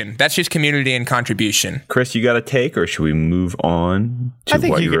contribution. That's just community and contribution. Chris, you got a take, or should we move on to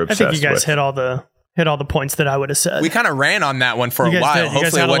what you're obsessed with? I think you guys hit all the points that I would have said. We kind of ran on that one for a while.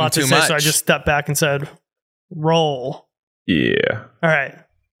 Hopefully it wasn't too much. So I just stepped back and said, roll. Yeah. All right.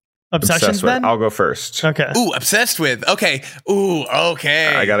 Obsessions then? I'll go first. Okay. Ooh, obsessed with. Okay. Ooh,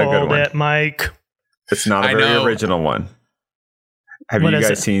 okay. I got a good one. Hold it, Mike. It's not a very original one. Have you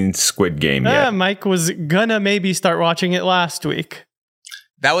guys seen Squid Game yet? Mike was gonna maybe start watching it last week.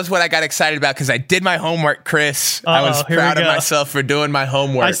 That was what I got excited about because I did my homework, Chris. I was proud of myself for doing my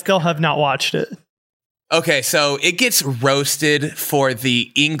homework. I still have not watched it. Okay, so it gets roasted for the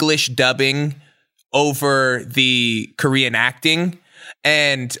English dubbing over the Korean acting.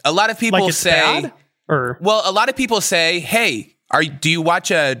 And a lot of people say, bad? Or? Well, a lot of people say, hey, do you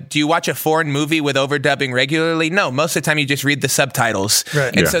watch a foreign movie with overdubbing regularly? No, most of the time you just read the subtitles.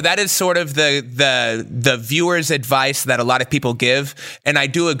 Right. And so that is sort of the viewer's advice that a lot of people give. And I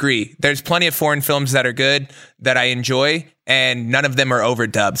do agree. There's plenty of foreign films that are good that I enjoy, and none of them are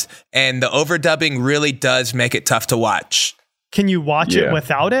overdubs. And the overdubbing really does make it tough to watch. Can you watch it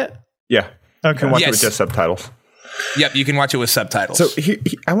without it? Yeah. Okay. You can watch it with just subtitles. Yep, you can watch it with subtitles. So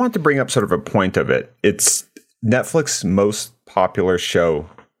I want to bring up sort of a point of it. It's Netflix's most popular show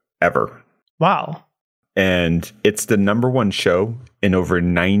ever. Wow. And it's the number one show in over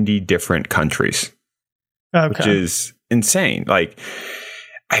 90 different countries. Okay. Which is insane. Like,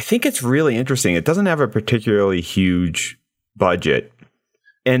 I think it's really interesting. It doesn't have a particularly huge budget.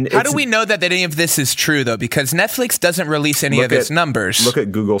 And how do we know that any of this is true, though? Because Netflix doesn't release any of its numbers. Look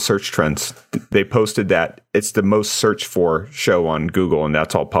at Google search trends. They posted that it's the most searched for show on Google, and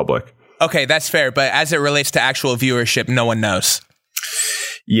that's all public. Okay, that's fair. But as it relates to actual viewership, no one knows.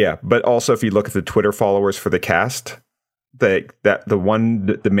 Yeah, but also if you look at the Twitter followers for the cast,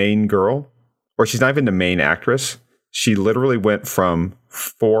 the main girl, or she's not even the main actress, she literally went from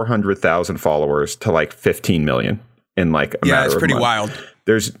 400,000 followers to like 15 million in like a matter of months. Yeah, it's pretty wild.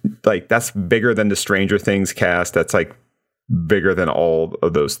 There's like, that's bigger than the Stranger Things cast. That's like bigger than all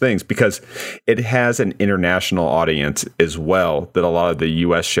of those things because it has an international audience as well that a lot of the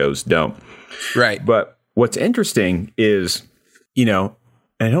US shows don't. Right. But what's interesting is,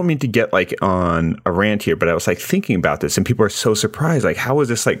 I don't mean to get like on a rant here, but I was like thinking about this and people are so surprised. Like, how is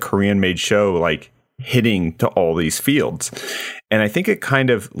this like Korean made show like hitting to all these fields? And I think it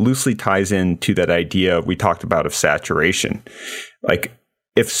kind of loosely ties into that idea we talked about of saturation. Like,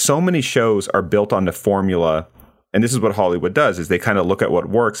 if so many shows are built on the formula, and this is what Hollywood does, is they kind of look at what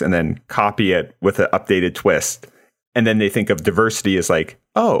works and then copy it with an updated twist. And then they think of diversity as like,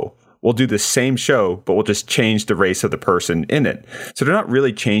 oh, we'll do the same show, but we'll just change the race of the person in it. So they're not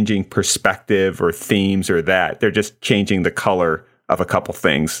really changing perspective or themes or that. They're just changing the color of a couple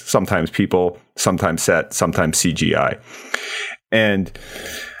things. Sometimes people, sometimes set, sometimes CGI. And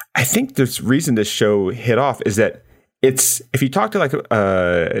I think the reason this show hit off is that if you talk to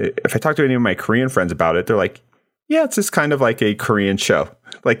if I talk to any of my Korean friends about it, they're like, yeah, it's just kind of like a Korean show.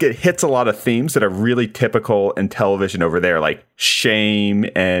 like it hits a lot of themes that are really typical in television over there, like shame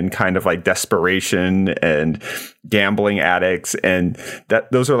and kind of like desperation and gambling addicts. And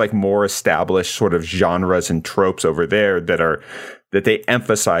those are like more established sort of genres and tropes over there that they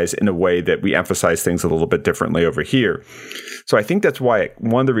emphasize in a way that we emphasize things a little bit differently over here. So I think that's why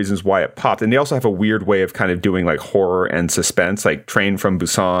one of the reasons why it popped. And they also have a weird way of kind of doing like horror and suspense, like Train from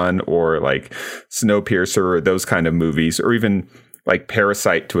Busan or like Snowpiercer or those kind of movies, or even like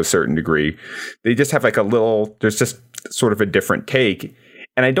Parasite to a certain degree. They just have like there's just sort of a different take.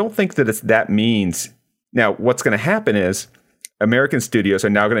 And I don't think that that means now what's going to happen is American studios are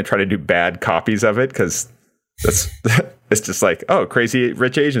now going to try to do bad copies of it, because it's just like, oh, crazy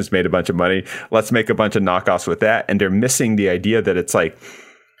rich Asians made a bunch of money. Let's make a bunch of knockoffs with that. And they're missing the idea that it's like,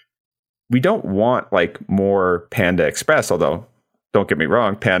 we don't want like more Panda Express, although don't get me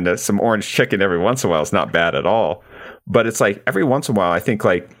wrong, some orange chicken every once in a while is not bad at all. But it's like every once in a while, I think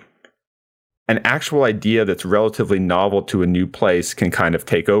like an actual idea that's relatively novel to a new place can kind of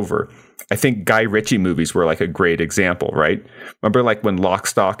take over. I think Guy Ritchie movies were like a great example, right? Remember like when Lock,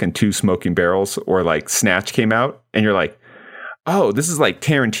 Stock and Two Smoking Barrels or like Snatch came out, and you're like, oh, this is like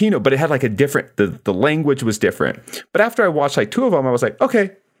Tarantino, but it had like a different, the language was different. But after I watched like two of them, I was like,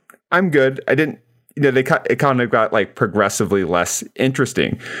 okay, I'm good. I didn't, it kind of got like progressively less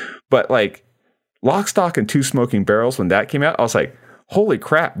interesting. But like Lock, Stock and Two Smoking Barrels, when that came out, I was like, holy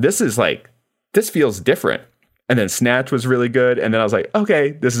crap, this feels different. And then Snatch was really good. And then I was like,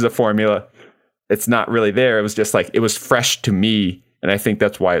 okay, this is a formula. It's not really there. It was just like, it was fresh to me. And I think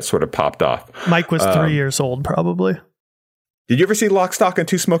that's why it sort of popped off. Mike was 3 years old, probably. Did you ever see Lock, Stock and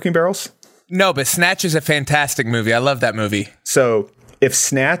Two Smoking Barrels? No, but Snatch is a fantastic movie. I love that movie. So if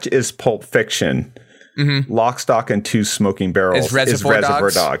Snatch is Pulp Fiction, Lock, Stock and Two Smoking Barrels is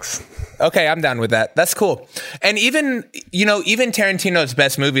Reservoir Dogs. Okay, I'm down with that. That's cool. And even Tarantino's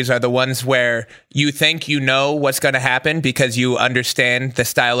best movies are the ones where you think you know what's going to happen because you understand the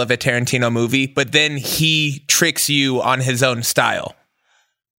style of a Tarantino movie, but then he tricks you on his own style.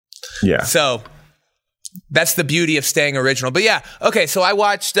 Yeah. So that's the beauty of staying original. But yeah, okay, so I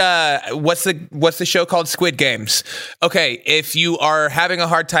watched what's the show called? Squid Games. Okay, if you are having a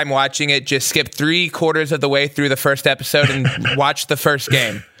hard time watching it, just skip 3/4 of the way through the first episode and watch the first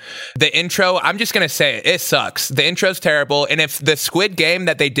game. The intro, I'm just going to say it sucks. The intro's terrible. And if the Squid Game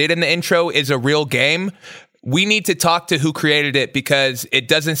that they did in the intro is a real game, we need to talk to who created it, because it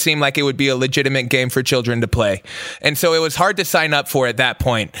doesn't seem like it would be a legitimate game for children to play. And so it was hard to sign up for at that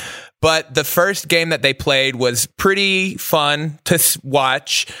point. But the first game that they played was pretty fun to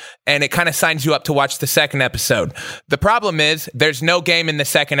watch, and it kind of signs you up to watch the second episode. The problem is there's no game in the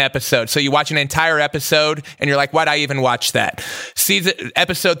second episode. So you watch an entire episode and you're like, why'd I even watch that?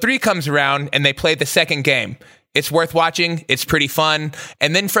 Episode 3 comes around and they play the second game. It's worth watching. It's pretty fun.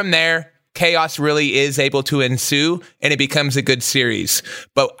 And then from there, chaos really is able to ensue and it becomes a good series.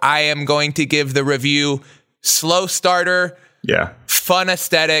 But I am going to give the review slow starter. Yeah. Fun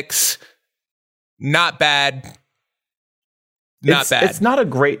aesthetics. Not bad. Bad. It's not a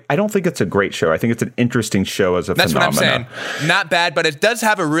great, I don't think it's a great show. I think it's an interesting show as a phenomenon. That's what I'm saying. Not bad, but it does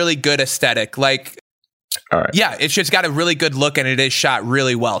have a really good aesthetic. Like, all right. Yeah, it's just got a really good look and it is shot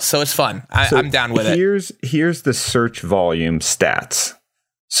really well. So it's fun. I'm down with it. Here's the search volume stats.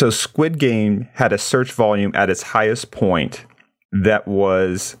 So Squid Game had a search volume at its highest point that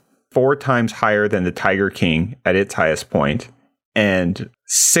was 4 times higher than the Tiger King at its highest point, and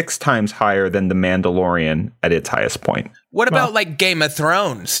 6 times higher than the Mandalorian at its highest point. What about like Game of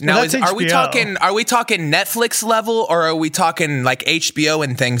Thrones? Now, are we talking Netflix level, or are we talking like HBO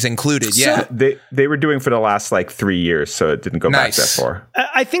and things included? Yeah, they were doing for the last like 3 years, so it didn't go back that far.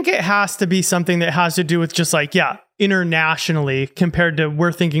 I think it has to be something that has to do with just like, internationally compared to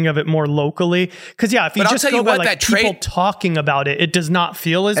we're thinking of it more locally. Because if you just go by like people talking about it, it does not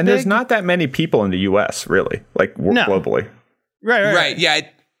feel as big. And there's not that many people in the US really, like globally. Right.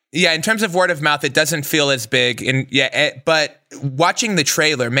 Yeah. In terms of word of mouth, it doesn't feel as big. And but watching the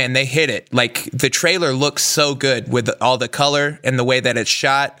trailer, man, they hit it. Like the trailer looks so good with all the color and the way that it's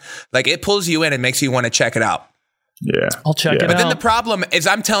shot. Like it pulls you in and makes you want to check it out. Yeah, I'll check it out. But then the problem is,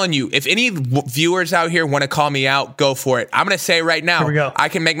 I'm telling you, if any viewers out here want to call me out, go for it. I'm going to say right now, I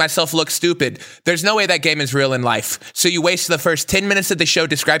can make myself look stupid. There's no way that game is real in life. So you waste the first 10 minutes of the show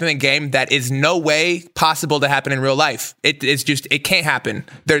describing a game that is no way possible to happen in real life. It can't happen.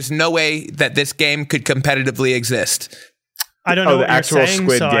 There's no way that this game could competitively exist. I don't know what the actual you're saying,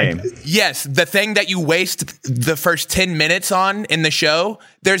 Squid Game. Yes, the thing that you waste the first 10 minutes on in the show,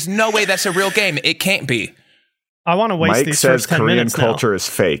 there's no way that's a real game. It can't be. I want to waste Mike these says first 10 Korean minutes culture is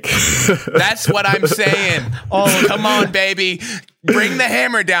fake. That's what I'm saying. Come on, baby. Bring the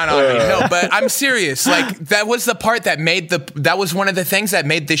hammer down on me. No, but I'm serious. Like, that was the part that that was one of the things that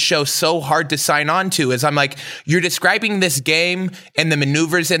made this show so hard to sign on to, is I'm like, you're describing this game and the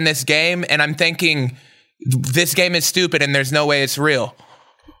maneuvers in this game, and I'm thinking, this game is stupid and there's no way it's real.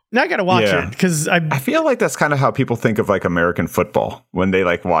 Now I gotta watch it because I feel like that's kind of how people think of like American football when they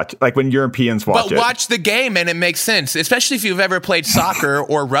like watch, like when Europeans watch it. But watch the game and it makes sense, especially if you've ever played soccer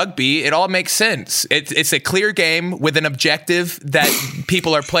or rugby. It all makes sense. It's a clear game with an objective that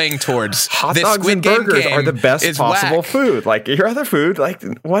people are playing towards. Hot dogs and burgers are the best possible food. Like your other food, like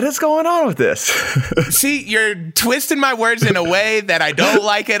what is going on with this? See, you're twisting my words in a way that I don't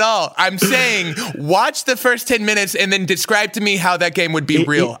like at all. I'm saying watch the first 10 minutes and then describe to me how that game would be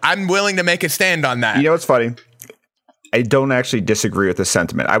real. I'm willing to make a stand on that. You know what's funny? I don't actually disagree with the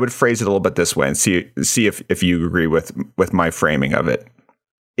sentiment. I would phrase it a little bit this way and see if you agree with my framing of it.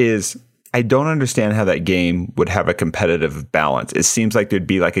 Is I don't understand how that game would have a competitive balance. It seems like there'd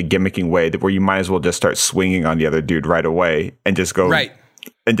be like a gimmicking way that where you might as well just start swinging on the other dude right away and just go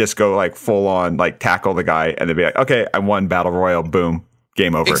like full on like tackle the guy and then be like, okay, I won Battle Royale, boom.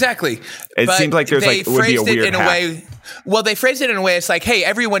 Game over. Exactly. It seems like there's like would be a weird hack. Well, they phrased it in a way. It's like, hey,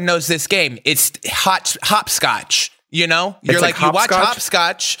 everyone knows this game. It's hopscotch. You know, you're like you watch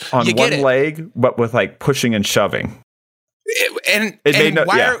hopscotch on you one get it. leg, but with like pushing and shoving.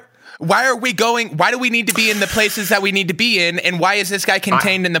 Why are we going? Why do we need to be in the places that we need to be in? And why is this guy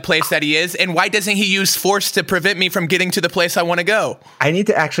contained in the place that he is? And why doesn't he use force to prevent me from getting to the place I want to go? I need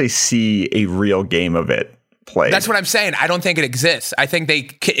to actually see a real game of it. Played. That's what I'm saying. I don't think it exists. I think they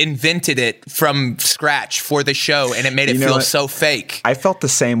invented it from scratch for the show, and it made it feel so fake. I felt the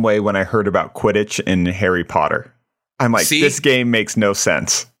same way when I heard about Quidditch in Harry Potter. I'm like, this game makes no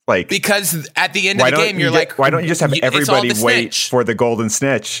sense. Like, because at the end of the game, you're like, why don't you just have everybody wait for the golden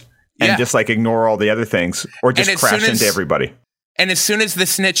snitch and just like ignore all the other things, or just crash into everybody? And as soon as the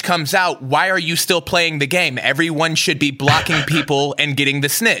snitch comes out, why are you still playing the game? Everyone should be blocking people and getting the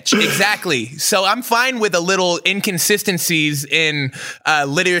snitch. Exactly. So I'm fine with a little inconsistencies in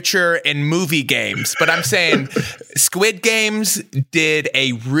literature and movie games. But I'm saying Squid Games did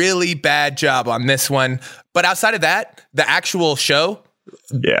a really bad job on this one. But outside of that, the actual show,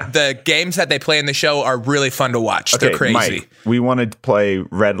 the games that they play in the show are really fun to watch. They're crazy. Mike, we wanted to play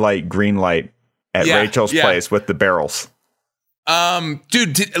red light, green light at Rachel's place with the barrels.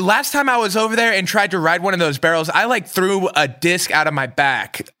 Dude, last time I was over there and tried to ride one of those barrels, I like threw a disc out of my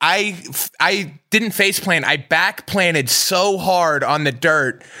back. I didn't face plant. I back planted so hard on the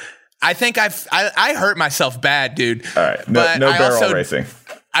dirt. I think I hurt myself bad, dude. All right. No barrel racing.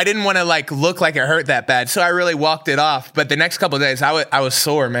 I didn't want to like look like it hurt that bad. So I really walked it off. But the next couple of days I was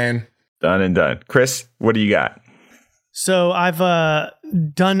sore, man. Done and done. Chris, what do you got? So I've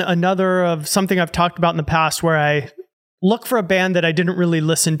done another of something I've talked about in the past where I look for a band that I didn't really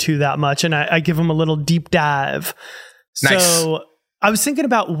listen to that much, and I give them a little deep dive. Nice. So I was thinking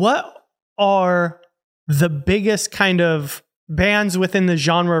about what are the biggest kind of bands within the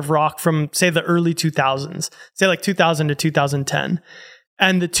genre of rock from, say, the early 2000s, say like 2000 to 2010.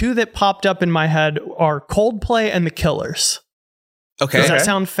 And the two that popped up in my head are Coldplay and The Killers. Okay. Does that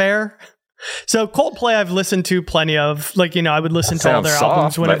sound fair? So Coldplay I've listened to plenty of. Like, you know, I would listen to all their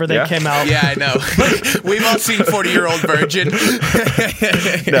albums whenever they came out. Yeah, I know. We've all seen 40-Year-Old Virgin.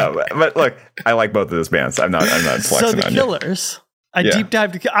 No, but look, I like both of those bands. I'm not flexing so The on Killers, I deep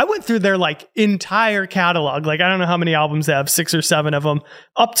dived. I went through their like entire catalog. Like, I don't know how many albums they have, 6 or 7 of them,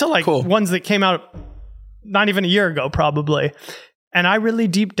 up to like ones that came out not even a year ago, probably. And I really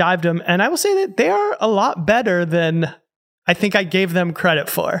deep dived them. And I will say that they are a lot better than I think I gave them credit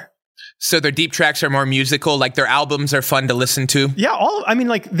for. So their deep tracks are more musical, like their albums are fun to listen to. Yeah, I mean,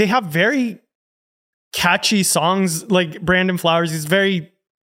 like they have very catchy songs. Like Brandon Flowers, he's very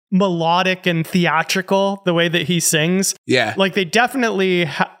melodic and theatrical the way that he sings. Yeah, like they definitely.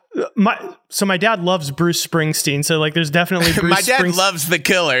 My dad loves Bruce Springsteen, so like there's definitely Bruce my dad loves The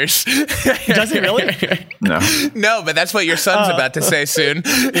Killers. Does he really? No, but that's what your son's about to say soon.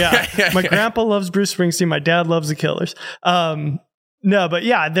 Yeah, my grandpa loves Bruce Springsteen. My dad loves The Killers. No, but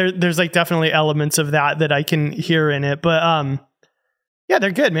yeah, there's like definitely elements of that I can hear in it. But yeah,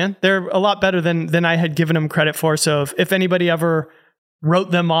 they're good, man. They're a lot better than I had given them credit for. So if anybody ever wrote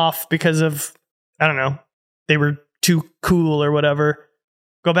them off because of, I don't know, they were too cool or whatever,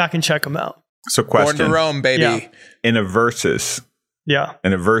 go back and check them out. So question. Born to Rome, baby. Yeah. In a versus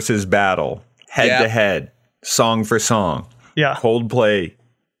battle, head to head, song for song, Coldplay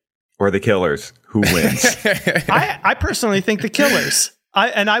or The Killers, who wins? I personally think The Killers.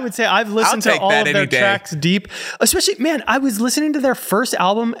 I would say I've listened to all of their tracks deep. Especially, man, I was listening to their first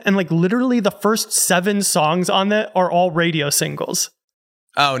album and like literally the first 7 songs on that are all radio singles.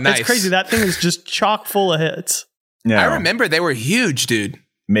 Oh, nice. It's crazy. That thing is just chock full of hits. Yeah. I remember they were huge, dude.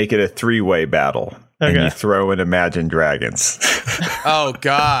 Make it a 3-way battle. Okay. And you throw in Imagine Dragons. Oh,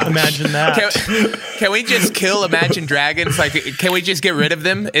 God. Imagine that. Can we just kill Imagine Dragons? Like, can we just get rid of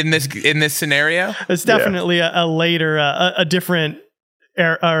them in this scenario? It's definitely a later, a different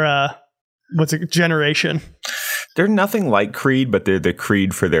era, generation. They're nothing like Creed, but they're the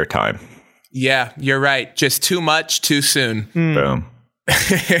Creed for their time. Yeah, you're right. Just too much, too soon. Boom.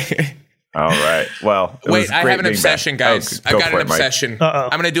 All right. Well, wait, I have an obsession, guys. I've got an obsession. I'm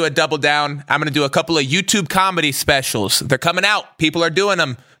going to do a double down. I'm going to do a couple of YouTube comedy specials. They're coming out. People are doing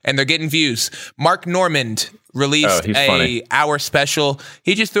them, and they're getting views. Mark Normand released a hour special.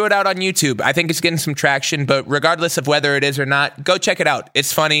 He just threw it out on YouTube. I think it's getting some traction, but regardless of whether it is or not, go check it out.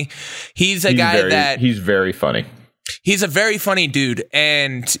 It's funny. He's very funny. He's a very funny dude,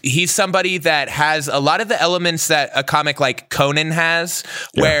 and he's somebody that has a lot of the elements that a comic like Conan has,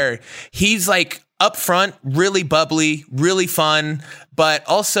 where he's like upfront, really bubbly, really fun, but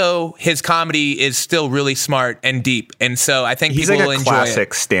also his comedy is still really smart and deep. And so I think people will enjoy it. He's like a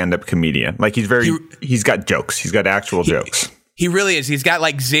classic stand-up comedian. Like he's got jokes. He's got actual jokes. He really is. He's got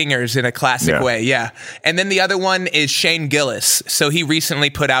like zingers in a classic way. Yeah. And then the other one is Shane Gillis. So he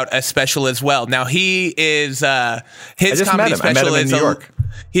recently put out a special as well. Now he is, his comedy special is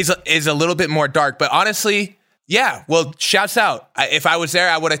is a little bit more dark, but honestly, yeah. Well, shouts out. If I was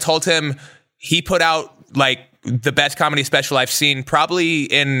there, I would have told him he put out like the best comedy special I've seen probably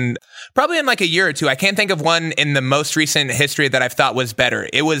in like a year or two. I can't think of one in the most recent history that I've thought was better.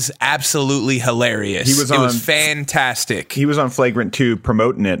 It was absolutely hilarious. It was fantastic. He was on Flagrant 2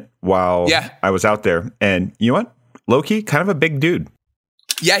 promoting it while I was out there. And you know what? Low-key, kind of a big dude.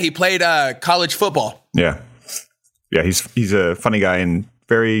 Yeah, he played college football. Yeah. Yeah, he's a funny guy and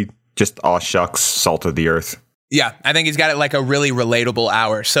very just aw shucks, salt of the earth. Yeah, I think he's got it like a really relatable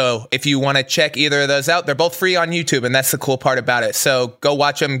hour. So if you want to check either of those out, they're both free on YouTube, and that's the cool part about it. So go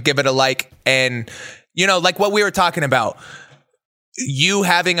watch them, give it a like, and, you know, like what we were talking about, you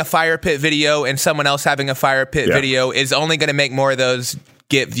having a fire pit video and someone else having a fire pit video is only going to make more of those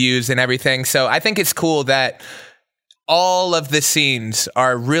get views and everything. So I think it's cool that all of the scenes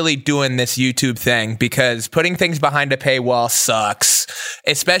are really doing this YouTube thing, because putting things behind a paywall sucks,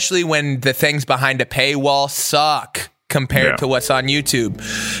 especially when the things behind a paywall suck compared to what's on YouTube.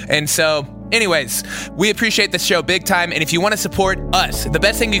 And so anyways, we appreciate the show big time. And if you want to support us, the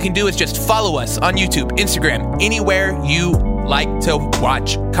best thing you can do is just follow us on YouTube, Instagram, anywhere you like to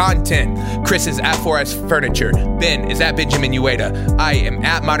watch content. Chris is at 4S Furniture. Ben is at Benjamin Ueda. I am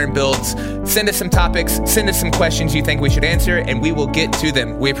at Modern Builds. Send us some topics. Send us some questions you think we should answer, and we will get to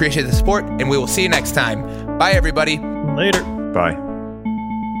them. We appreciate the support, and we will see you next time. Bye, everybody. Later. Bye.